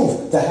accept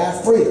truth to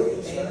have freedom.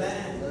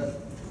 And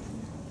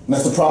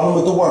that's the problem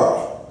with the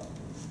world.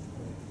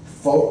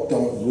 Folk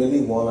don't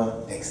really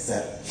want to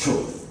accept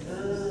truth.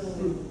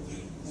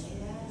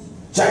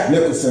 Jack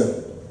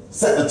Nicholson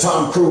said to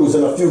Tom Cruise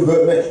and a few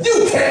good men,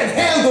 you can't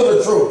handle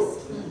the truth.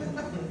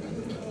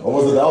 Or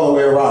was it the other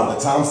way around? That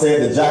Tom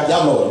said to Jack,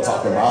 y'all know what I'm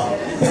talking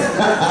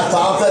about.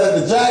 Tom said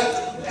it to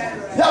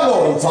Jack, y'all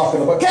know what I'm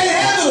talking about. Can't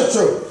handle the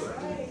truth.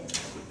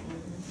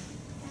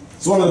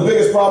 It's one of the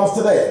biggest problems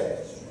today.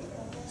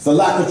 It's the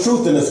lack of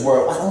truth in this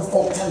world. Why don't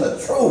folk tell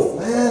the truth,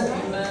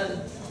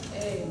 man?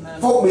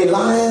 Amen. Folk be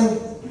lying.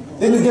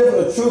 Then you give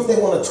them the truth, they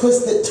want to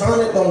twist it, turn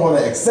it, don't want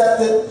to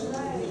accept it.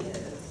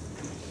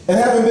 And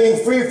having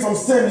been freed from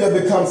sin, you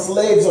have become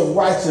slaves of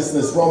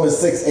righteousness, Romans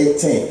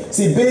 6:18.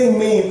 See,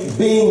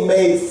 being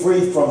made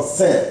free from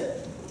sin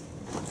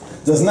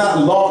does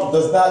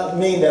not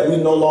mean that we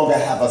no longer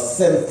have a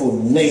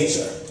sinful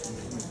nature.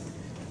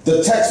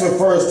 The text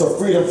refers to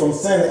freedom from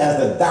sin as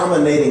the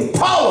dominating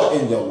power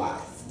in your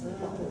life.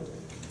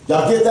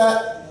 Y'all get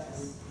that?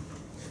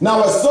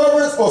 Now, as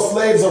servants or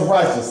slaves of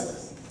righteousness,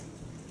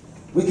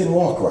 we can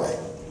walk right,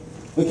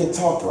 we can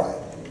talk right,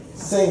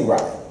 sing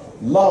right,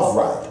 love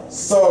right,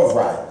 serve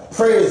right,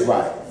 praise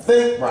right,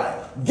 think right,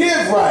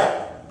 give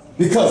right,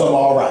 because I'm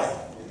all right.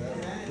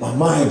 My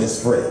mind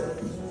is free.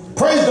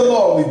 Praise the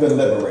Lord, we've been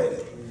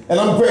liberated. And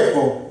I'm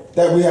grateful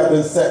that we have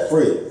been set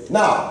free.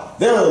 Now,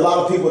 there are a lot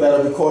of people that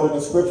are recorded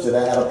in Scripture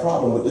that had a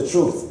problem with the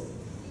truth.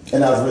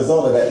 And as a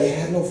result of that, they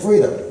had no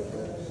freedom.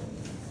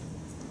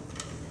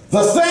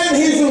 The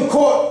Sanhedrin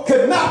court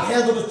could not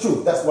handle the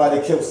truth. That's why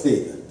they killed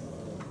Stephen.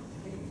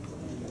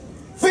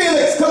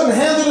 Felix couldn't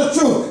handle the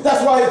truth.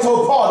 That's why he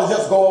told Paul to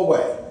just go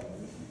away.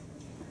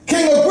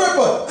 King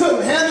Agrippa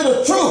couldn't handle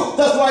the truth.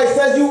 That's why he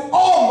said, you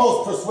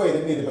almost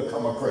persuaded me to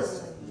become a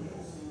Christian.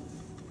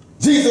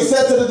 Jesus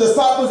said to the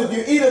disciples, if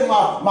you eat of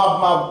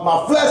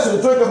my flesh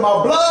and drink of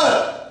my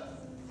blood,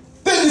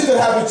 then you can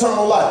have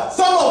eternal life.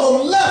 Some of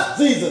them left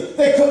Jesus.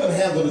 They couldn't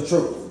handle the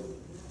truth.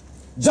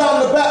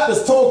 John the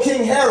Baptist told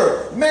King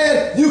Herod,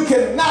 man, you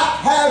cannot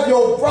have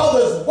your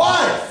brother's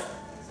wife.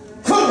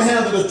 Couldn't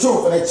handle the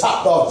truth, and they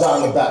chopped off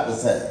John the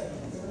Baptist's head.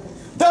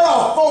 There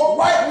are folk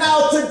right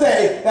now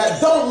today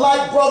that don't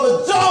like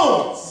Brother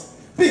Jones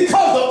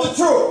because of the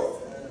truth.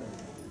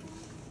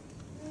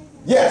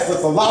 Yes,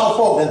 there's a lot of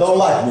folk that don't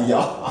like me,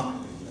 y'all,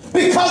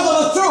 because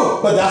of the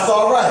truth, but that's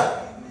all right.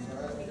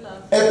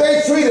 If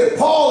they treated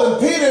Paul and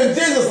Peter and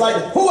Jesus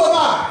like, who am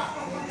I?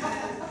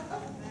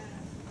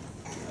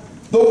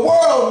 The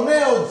world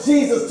nailed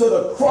Jesus to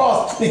the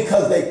cross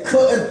because they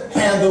couldn't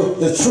handle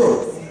the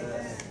truth.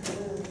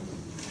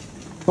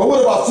 But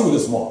what about you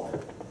this morning?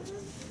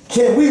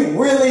 Can we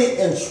really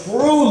and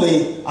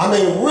truly,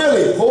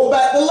 really pull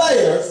back the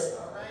layers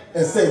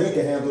and say we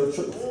can handle the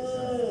truth?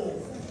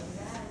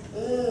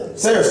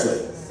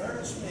 Seriously.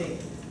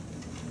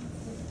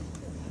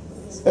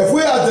 If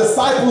we are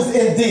disciples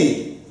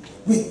indeed,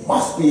 we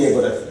must be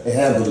able to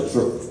handle the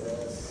truth.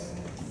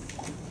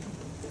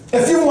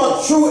 If you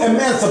want true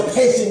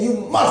emancipation,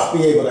 you must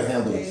be able to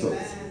handle the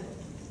truth.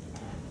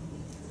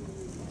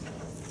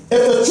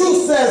 If the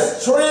truth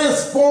says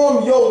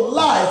transform your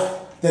life,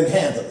 then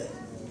handle it.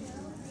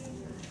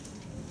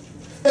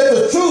 If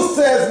the truth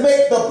says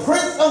make the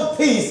Prince of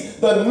Peace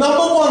the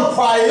number one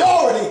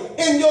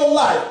priority in your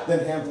life,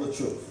 then handle the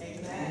truth.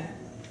 Amen.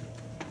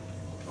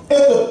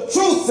 If the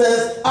truth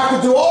says I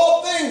can do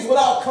all things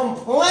without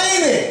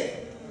complaining,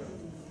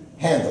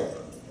 handle it.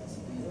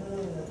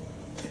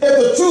 If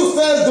the truth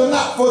says do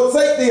not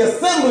forsake the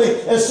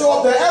assembly and show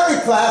up to every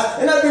class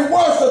and every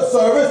worship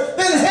service,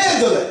 then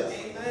handle it.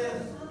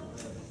 Amen.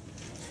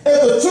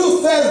 If the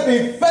truth says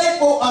be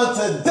faithful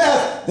unto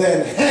death,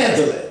 then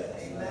handle it.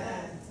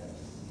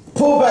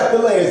 Pull back the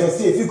layers and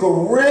see if you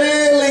can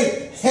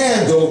really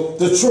handle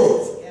the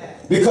truth.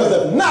 Because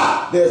if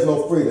not, there's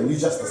no freedom. You're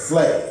just a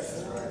slave.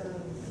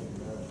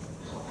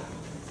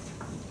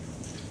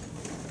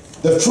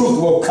 The truth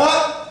will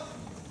cut.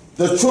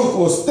 The truth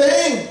will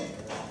sting.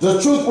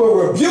 The truth will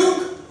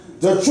rebuke.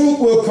 The truth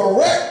will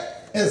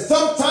correct. And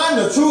sometimes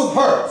the truth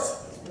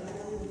hurts.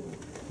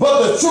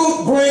 But the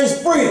truth brings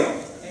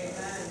freedom.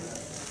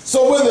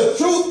 So when the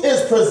truth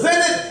is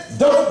presented,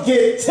 don't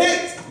get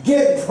ticked,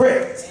 get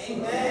pricked.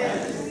 Amen.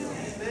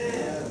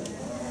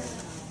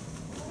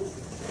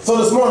 So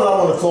this morning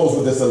I want to close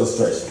with this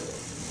illustration.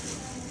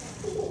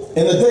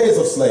 In the days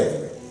of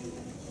slavery,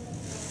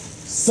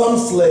 some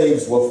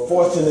slaves were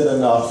fortunate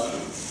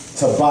enough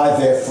to buy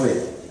their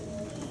freedom.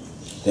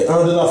 They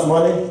earned enough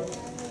money,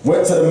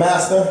 went to the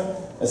master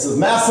and says,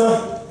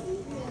 Master,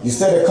 you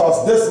said it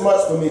cost this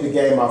much for me to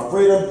gain my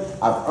freedom.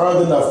 I've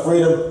earned enough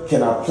freedom.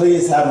 Can I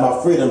please have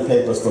my freedom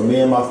papers for me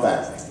and my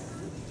family?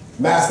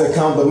 Master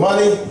counts the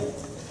money.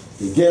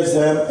 He gives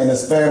him and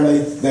his family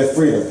their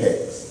freedom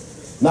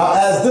papers. Now,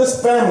 as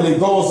this family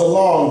goes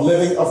along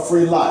living a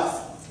free life,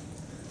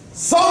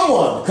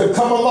 someone could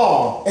come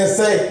along and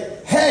say,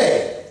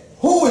 hey,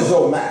 who is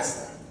your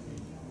master?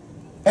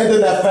 And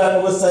then that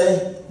family would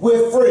say,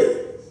 we're free.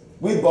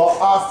 We bought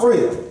our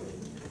freedom.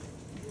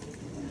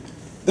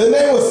 Then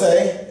they would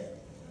say,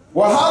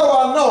 well, how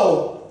do I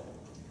know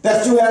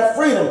that you have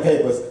freedom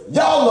papers?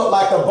 Y'all look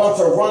like a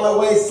bunch of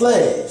runaway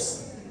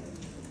slaves.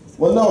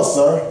 Well, no,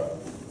 sir.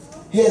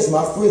 Here's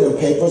my freedom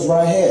papers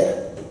right here.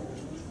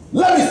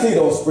 Let me see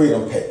those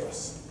freedom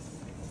papers.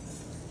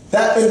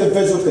 That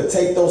individual could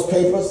take those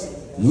papers,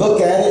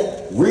 look at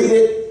it, read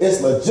it,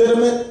 it's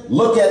legitimate,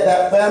 look at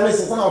that family,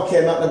 says, I don't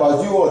care nothing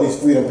about you or these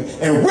freedom papers,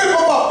 and rip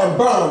them up and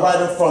burn them right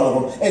in front of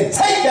them, and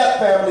take that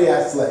family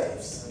as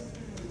slaves.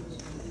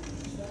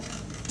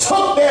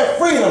 Took their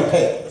freedom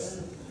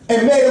papers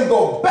and made them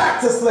go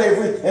back to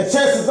slavery, and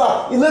chances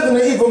are you're living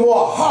an even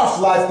more harsh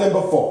life than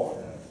before.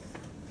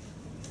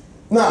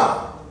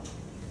 Now,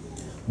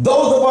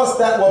 those of us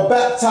that were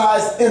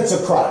baptized into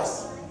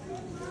Christ,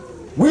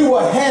 we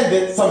were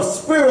handed some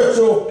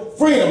spiritual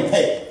freedom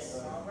papers.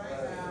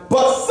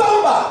 But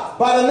somebody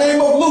by the name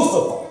of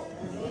Lucifer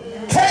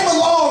came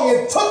along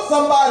and took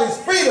somebody's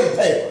freedom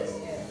papers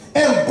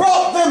and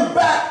brought them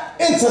back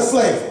into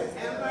slavery.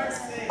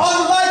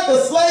 Unlike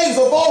the slaves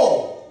of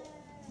old,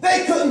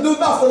 they couldn't do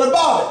nothing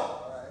about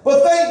it.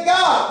 But thank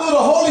God, through the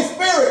Holy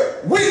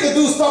Spirit, we can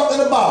do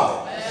something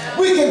about it.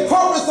 We can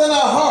purpose in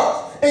our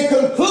hearts and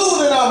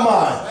conclude in our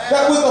minds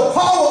that with the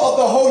power of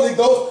the Holy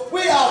Ghost,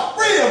 we are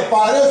freedom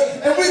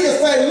fighters, and we can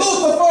say,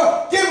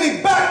 Lucifer, give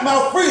me back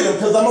my freedom,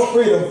 because I'm a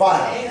freedom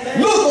fighter.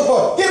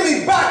 Lucifer, give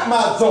me back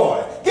my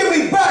joy. Give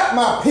me back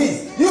my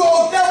peace. You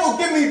old devil,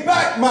 give me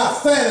back my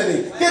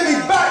sanity. Give me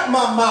back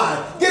my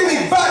mind. Give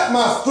me back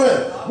my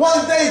strength.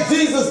 One day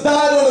Jesus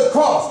died on the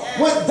cross,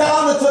 went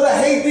down into the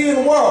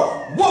Hadean world,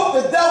 whooped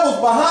the devils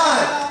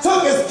behind,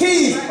 took his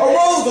keys,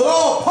 arose with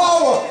all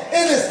power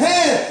in his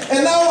hand,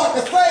 and now I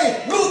can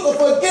say,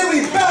 Lucifer, give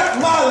me back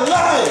my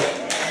life.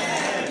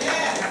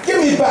 Give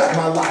me back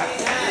my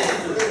life.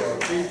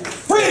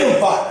 Freedom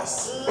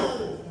fighters,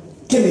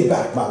 give me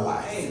back my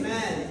life.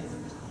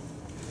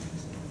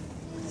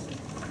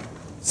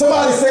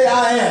 Somebody say,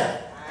 I am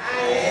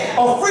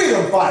a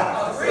freedom fighter.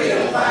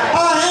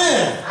 I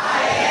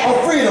am a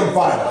freedom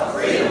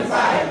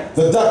fighter.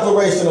 The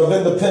Declaration of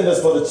Independence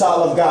for the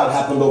child of God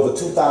happened over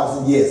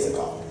 2,000 years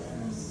ago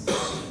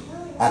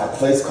at a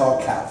place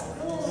called Calvary.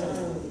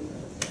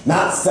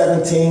 Not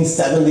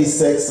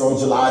 1776 on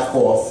July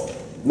 4th.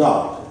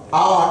 No,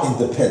 our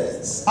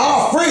independence,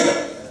 our freedom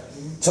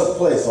took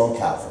place on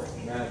Calvary.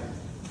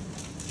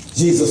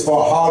 Jesus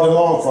fought hard and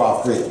long for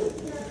our freedom.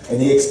 And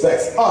he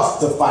expects us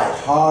to fight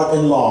hard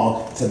and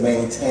long to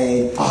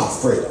maintain our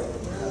freedom.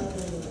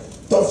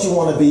 Don't you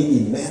want to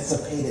be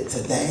emancipated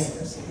today?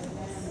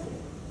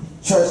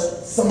 Church,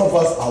 some of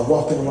us are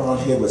walking around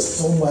here with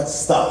so much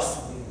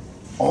stuff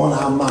on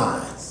our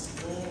minds.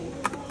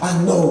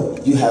 I know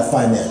you have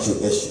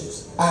financial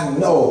issues. I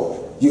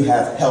know you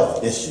have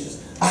health issues.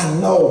 I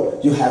know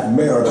you have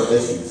marital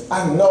issues.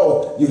 I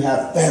know you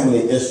have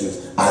family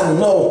issues. I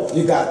know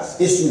you got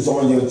issues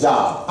on your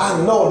job.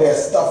 I know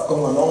there's stuff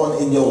going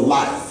on in your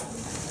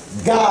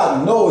life.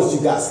 God knows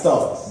you got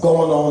stuff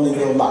going on in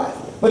your life.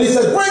 But he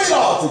said, bring it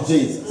all to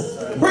Jesus.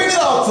 Bring it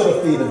all to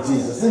the feet of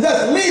Jesus. And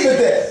just leave it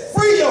there.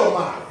 Free your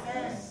mind.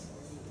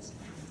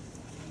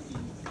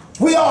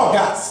 We all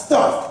got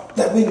stuff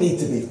that we need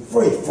to be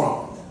free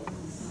from.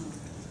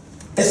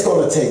 It's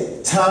going to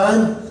take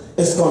time.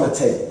 It's going to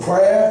take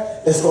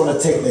prayer. It's going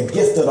to take the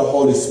gift of the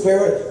Holy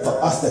Spirit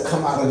for us to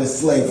come out of this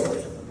slavery.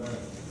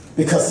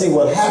 Because see,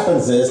 what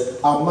happens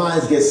is our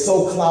minds get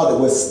so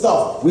clouded with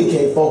stuff, we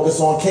can't focus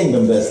on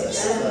kingdom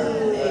business.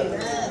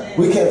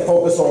 We can't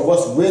focus on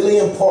what's really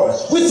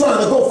important. We're trying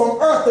to go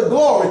from earth to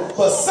glory,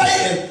 but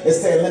Satan is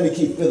saying, let me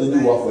keep filling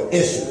you up with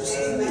issues.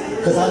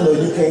 Because I know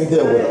you can't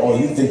deal with it. Oh,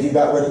 you think you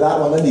got rid of that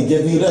one? Let me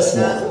give you this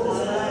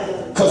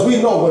one. Because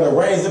we know when it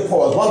rains, it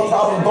pours. One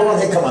problem going,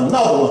 here come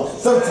another one.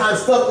 Sometimes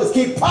stuff just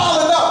keep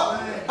piling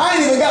up. I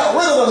ain't even got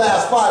rid of the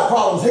last 5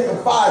 problems. Here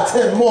come 5,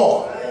 10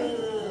 more.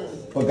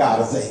 But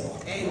God is able.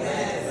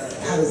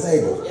 God is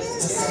able to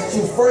set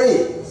you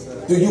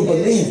free. Do you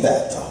believe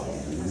that, though?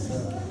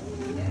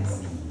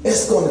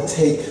 It's going to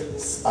take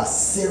a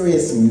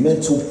serious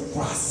mental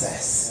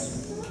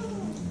process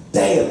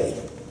daily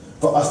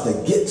for us to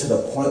get to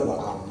the point where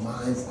our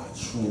minds are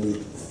truly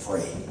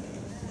free.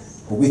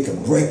 Where we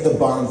can break the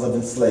bonds of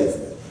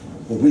enslavement.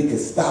 Where we can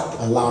stop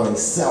allowing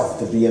self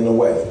to be in the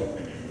way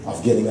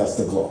of getting us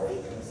to glory.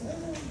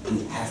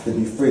 We have to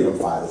be freedom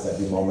fighters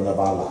every moment of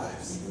our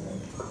lives.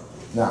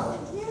 Now,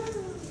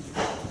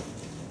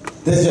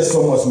 there's just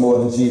so much more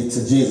than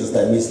to Jesus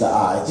that meets the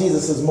eye.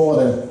 Jesus is more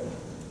than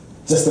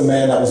just a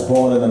man that was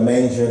born in a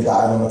manger and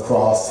died on the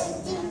cross.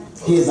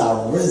 He is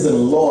our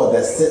risen Lord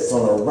that sits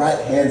on the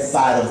right-hand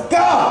side of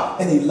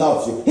God, and he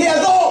loves you. He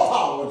has all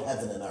power in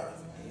heaven and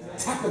earth.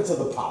 Tap into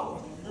the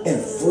power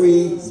and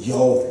free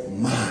your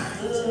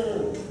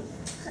mind.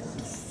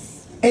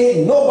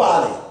 Ain't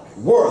nobody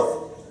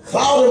worth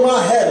clouding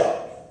my head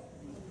up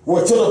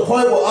where to the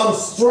point where I'm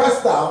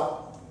stressed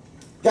out,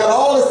 got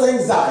all this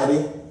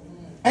anxiety.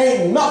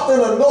 Ain't nothing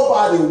or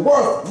nobody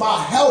worth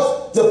my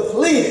health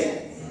depleted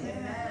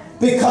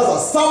because of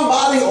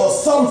somebody or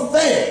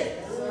something.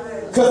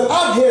 Because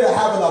I'm here to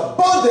have an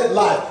abundant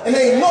life, and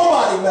ain't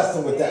nobody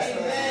messing with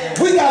that.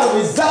 We got to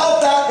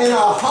resolve that in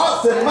our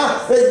hearts and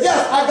minds. That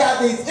yes, I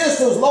got these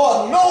issues.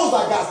 Lord knows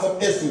I got some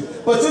issues.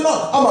 But you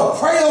know, I'm going to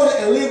pray on it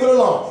and leave it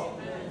alone.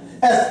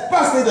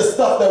 Especially the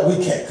stuff that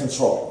we can't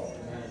control.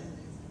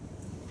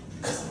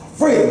 Because I'm a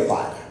freedom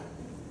fighter.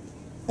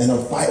 And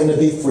I'm fighting to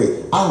be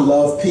free. I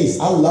love peace.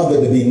 I love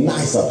it to be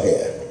nice up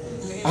here.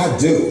 I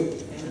do.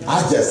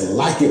 I just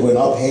like it when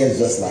up here is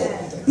just like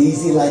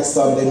easy like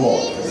Sunday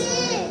morning.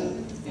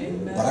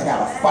 But I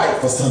got to fight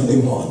for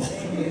Sunday morning.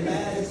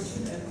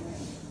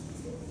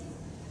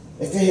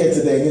 If you're here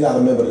today and you're not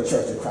a member of the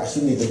Church of Christ,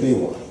 you need to be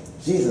one.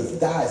 Jesus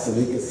died so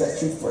he could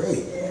set you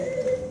free.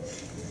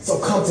 So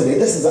come today.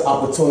 This is an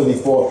opportunity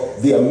for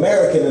the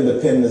American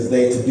Independence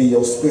Day to be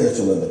your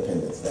spiritual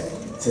Independence Day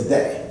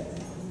today.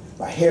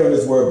 By hearing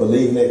His word,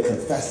 believing it,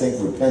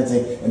 confessing,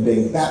 repenting, and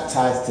being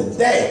baptized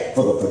today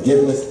for the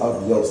forgiveness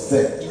of your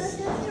sins.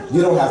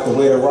 You don't have to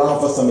wait around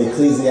for some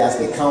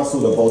ecclesiastic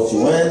council to vote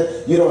you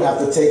in. You don't have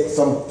to take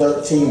some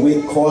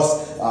 13-week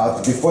course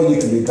before you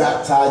can be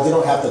baptized. You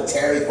don't have to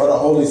tarry for the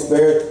Holy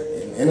Spirit.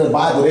 In the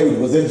Bible, they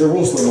was in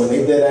Jerusalem when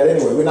they did that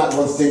anyway. We're not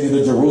going to send you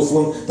to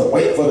Jerusalem to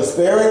wait for the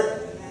Spirit.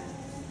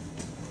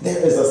 There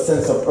is a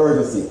sense of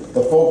urgency.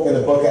 The folk in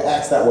the book of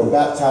Acts that were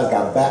baptized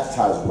got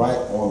baptized right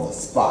on the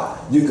spot.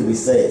 You could be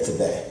saved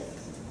today.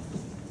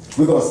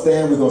 We're going to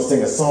stand. We're going to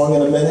sing a song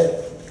in a minute.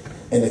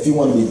 And if you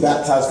want to be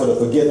baptized for the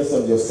forgiveness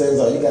of your sins,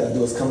 all you got to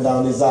do is come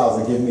down these aisles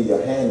and give me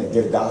your hand and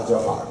give God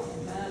your heart.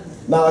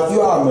 Now, if you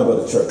are a member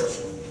of the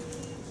church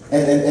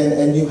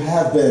and you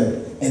have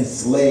been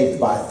enslaved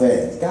by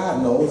things,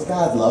 God knows,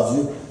 God loves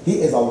you.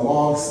 He is a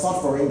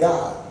long-suffering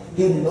God.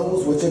 He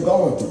knows what you're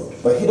going through.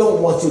 But He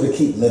don't want you to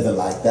keep living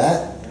like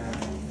that.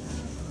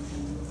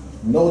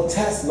 No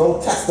test, no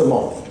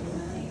testimony.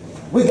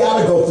 We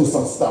got to go through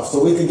some stuff so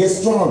we can get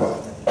stronger.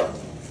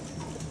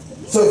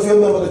 So if you're a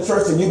member of the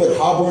church and you've been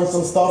harboring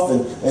some stuff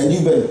and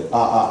you've been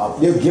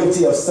you're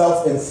guilty of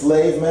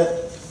self-enslavement,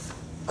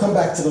 come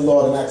back to the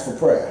Lord and ask for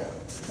prayer.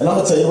 And I'm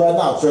going to tell you right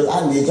now, church,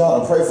 I need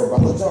y'all to pray for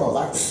Brother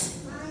Jones.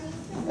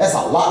 That's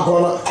a lot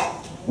going on.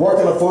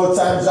 Working a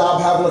full-time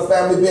job, having a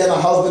family, being a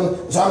husband,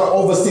 trying to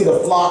oversee the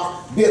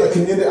flock, being a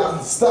community,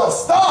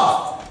 stuff.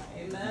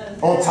 Amen.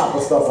 On top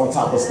of stuff,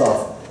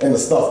 and the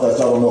stuff that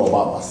y'all don't know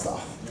about my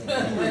stuff.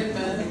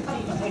 Amen.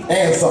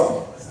 And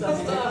something.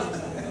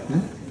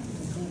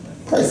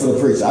 Pray for the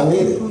preacher. I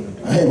need it.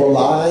 I ain't gonna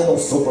lie. I ain't no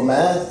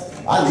Superman.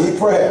 I need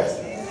prayers.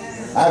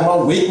 I have my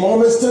weak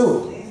moments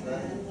too.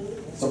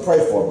 So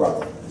pray for a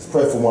brother. Let's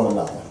pray for one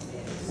another.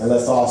 And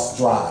let's all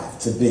strive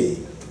to be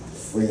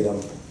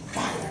freedom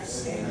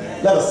fighters.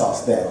 Let us all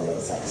stand and let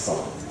us have a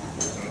song.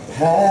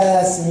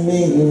 Pass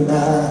me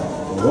not,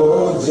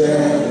 oh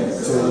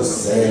gentle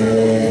Savior,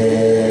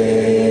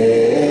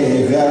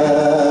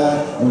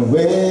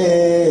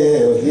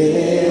 will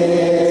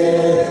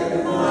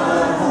hear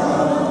my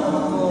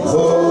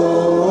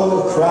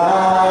oh cry,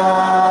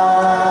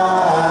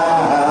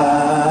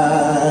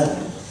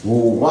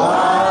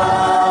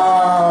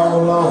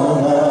 while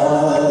on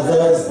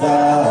others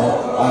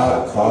thou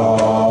art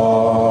calling,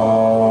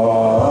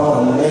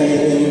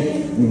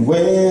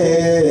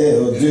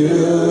 will do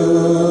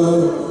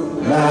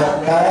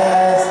not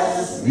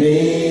pass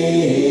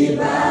me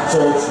by.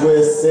 Church,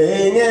 we're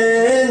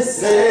singing,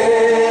 Savior,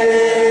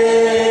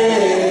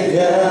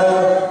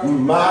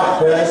 my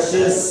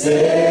precious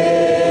Savior.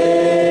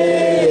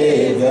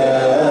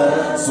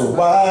 So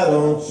why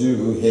don't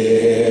you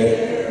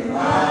hear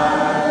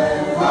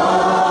my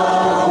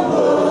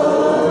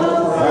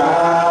humble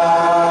cry?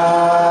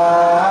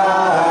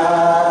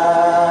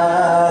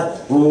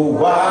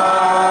 While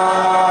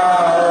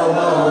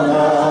on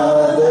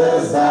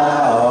others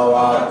thou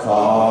art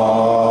calling,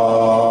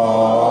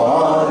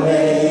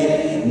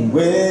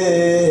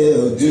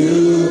 will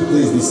do,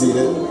 please be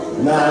seated,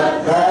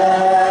 not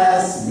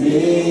pass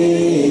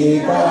me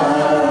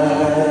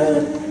by.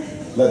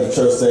 Let the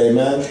church say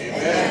amen.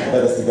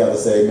 Let us together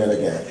say amen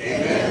again.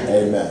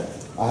 Amen.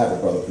 I have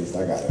it, Brother Priest.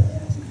 I got it.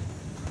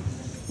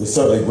 We're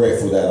certainly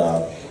grateful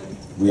that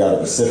we are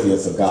the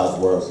recipients of God's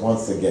word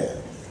once again.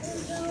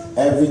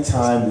 Every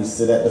time we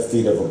sit at the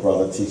feet of a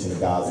brother teaching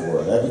God's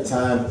word, every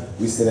time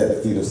we sit at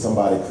the feet of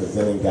somebody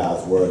presenting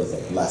God's word is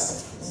a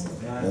blessing.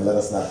 And let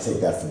us not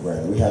take that for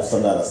granted. We have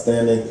some that are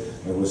standing,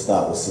 and we'll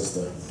start with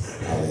Sister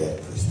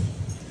Aliette Priest.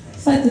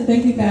 I'd like to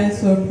thank you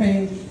guys for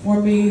praying for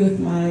me with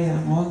my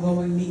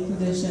ongoing knee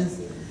conditions.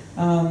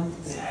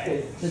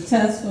 The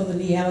test for the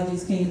knee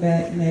allergies came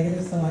back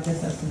negative, so I guess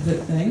that's a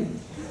good thing.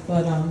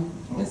 But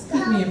just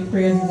keep me in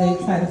prayers as they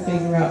try to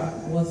figure out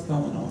what's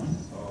going on.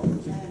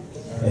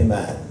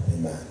 Amen.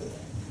 Amen.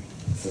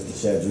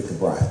 Sister Shadrika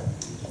Bryant.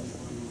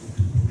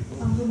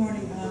 Good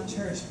morning,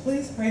 church.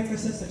 Please pray for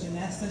Sister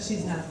Janessa.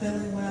 She's not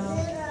feeling well.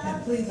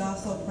 And please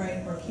also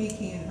pray for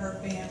Kiki and her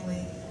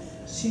family.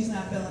 She's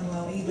not feeling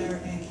well either.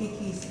 And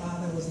Kiki's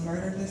father was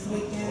murdered this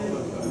weekend.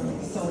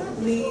 So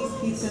please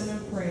keep them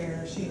in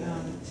prayer. She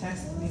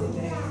texted me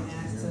today and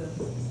asked to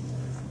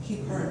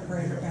keep her in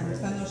prayer and her family.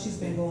 I know she's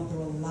been going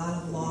through a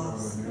lot of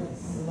loss in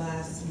the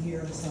last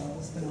year or so.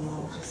 It's been a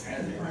lot. Just keep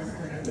her in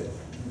prayer.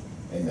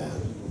 Amen.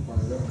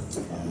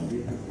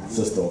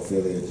 Sister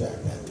Ophelia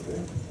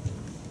Jackman.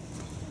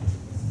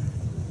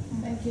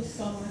 Thank you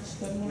so much.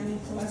 Good morning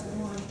to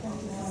everyone.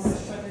 Thank you so much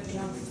for the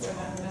jump for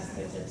that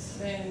message.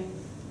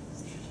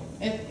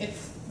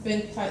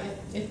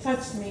 It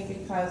touched me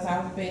because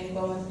I've been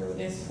going through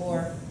this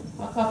for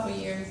a couple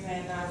years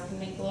and I've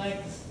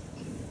neglect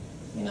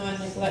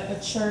the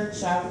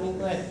church. I've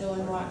neglected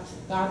doing what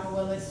God's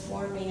will is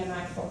for me, and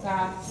I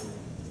forgot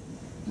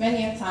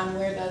many a time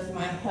where does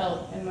my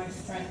help and my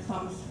strength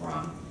comes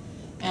from,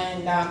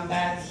 and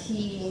that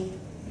He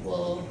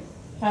will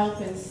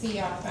help and see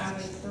our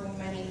family through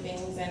many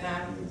things. And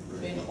I've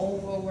been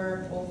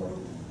overworked,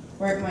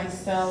 work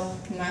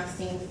myself, not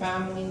seeing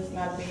families,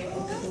 not being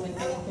able to do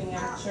anything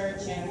at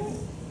church. And,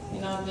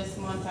 this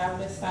month I've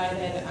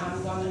decided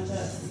I'm gonna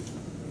just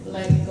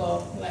let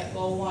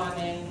go on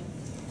and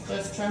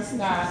just trust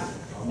God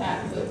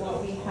that with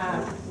what we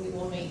have, we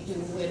will make do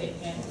with it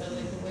and to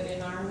live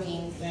within our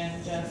means,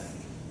 and just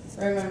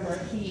remember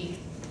He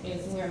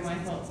is where my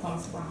help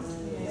comes from.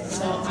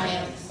 So I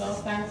am so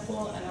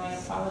thankful, and I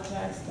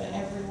apologize to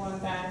everyone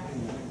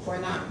for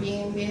not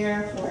being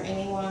there for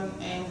anyone,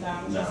 and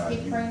just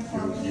keep praying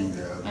for me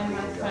and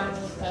my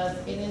family, because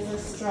it is a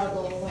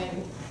struggle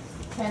when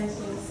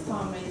tensions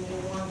come and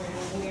you're wondering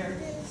where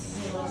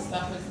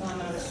stuff is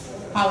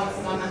how it's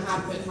gonna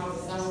happen, how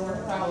it's gonna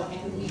work out,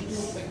 and we do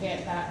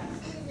forget that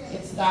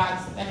it's God.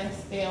 Stand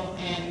still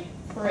and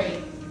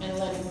pray and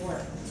let Him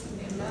work.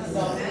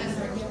 So please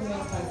forgive me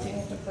and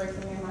continue to pray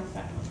for me and my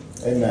family.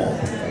 Amen.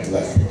 God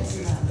bless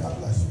you. God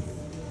bless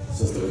you.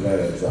 Sister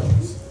Renee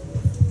Jones.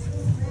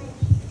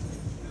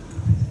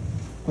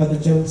 Brother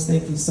Jones,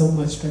 thank you so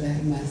much for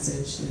that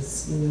message.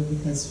 It's,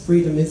 because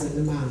freedom is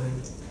in the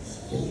mind,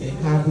 and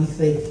how we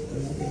think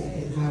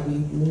and how we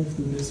move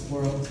through this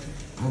world.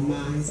 Our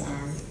minds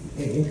are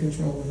in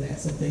control of that.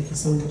 So thank you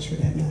so much for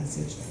that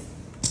message.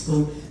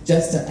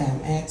 Just to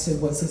add to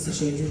what Sister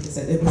Chandrika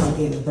said, it was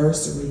the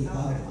anniversary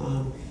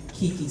of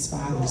Kiki's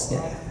Father's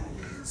Day.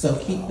 So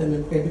keep them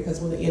in prayer,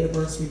 because when the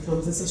anniversary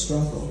comes, it's a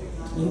struggle,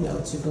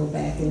 to go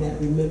back in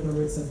that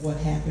remembrance of what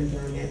happened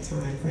during that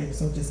time frame.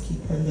 So just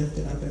keep her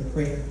lifted up in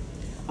prayer.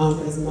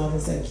 As Melvin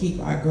said,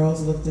 keep our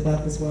girls lifted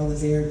up, as well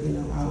as they're,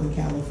 out in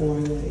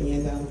California.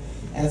 And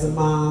as a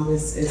mom,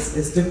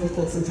 it's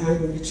difficult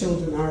sometimes when your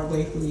children are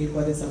away from you,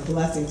 but it's a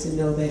blessing to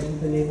know that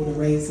you've been able to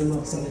raise them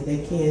up so that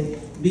they can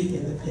be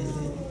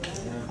independent.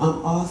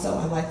 Also,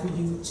 I'd like for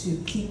you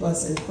to keep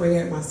us in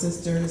prayer. My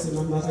sisters and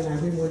my mother and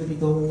I, we want to be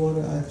going on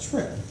a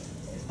trip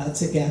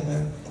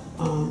together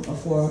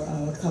for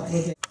a couple of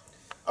days.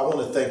 I want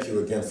to thank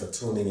you again for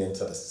tuning in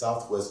to the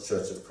Southwest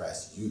Church of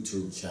Christ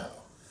YouTube channel.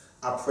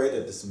 I pray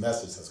that this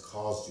message has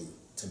caused you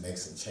to make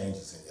some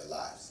changes in your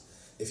lives.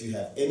 If you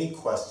have any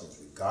questions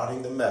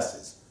regarding the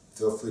message,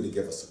 feel free to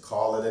give us a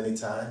call at any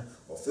time,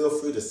 or feel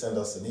free to send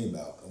us an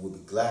email, and we'll be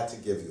glad to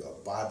give you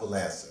a Bible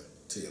answer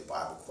to your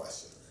Bible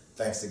question.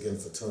 Thanks again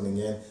for tuning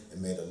in,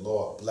 and may the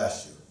Lord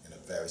bless you in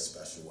a very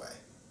special way.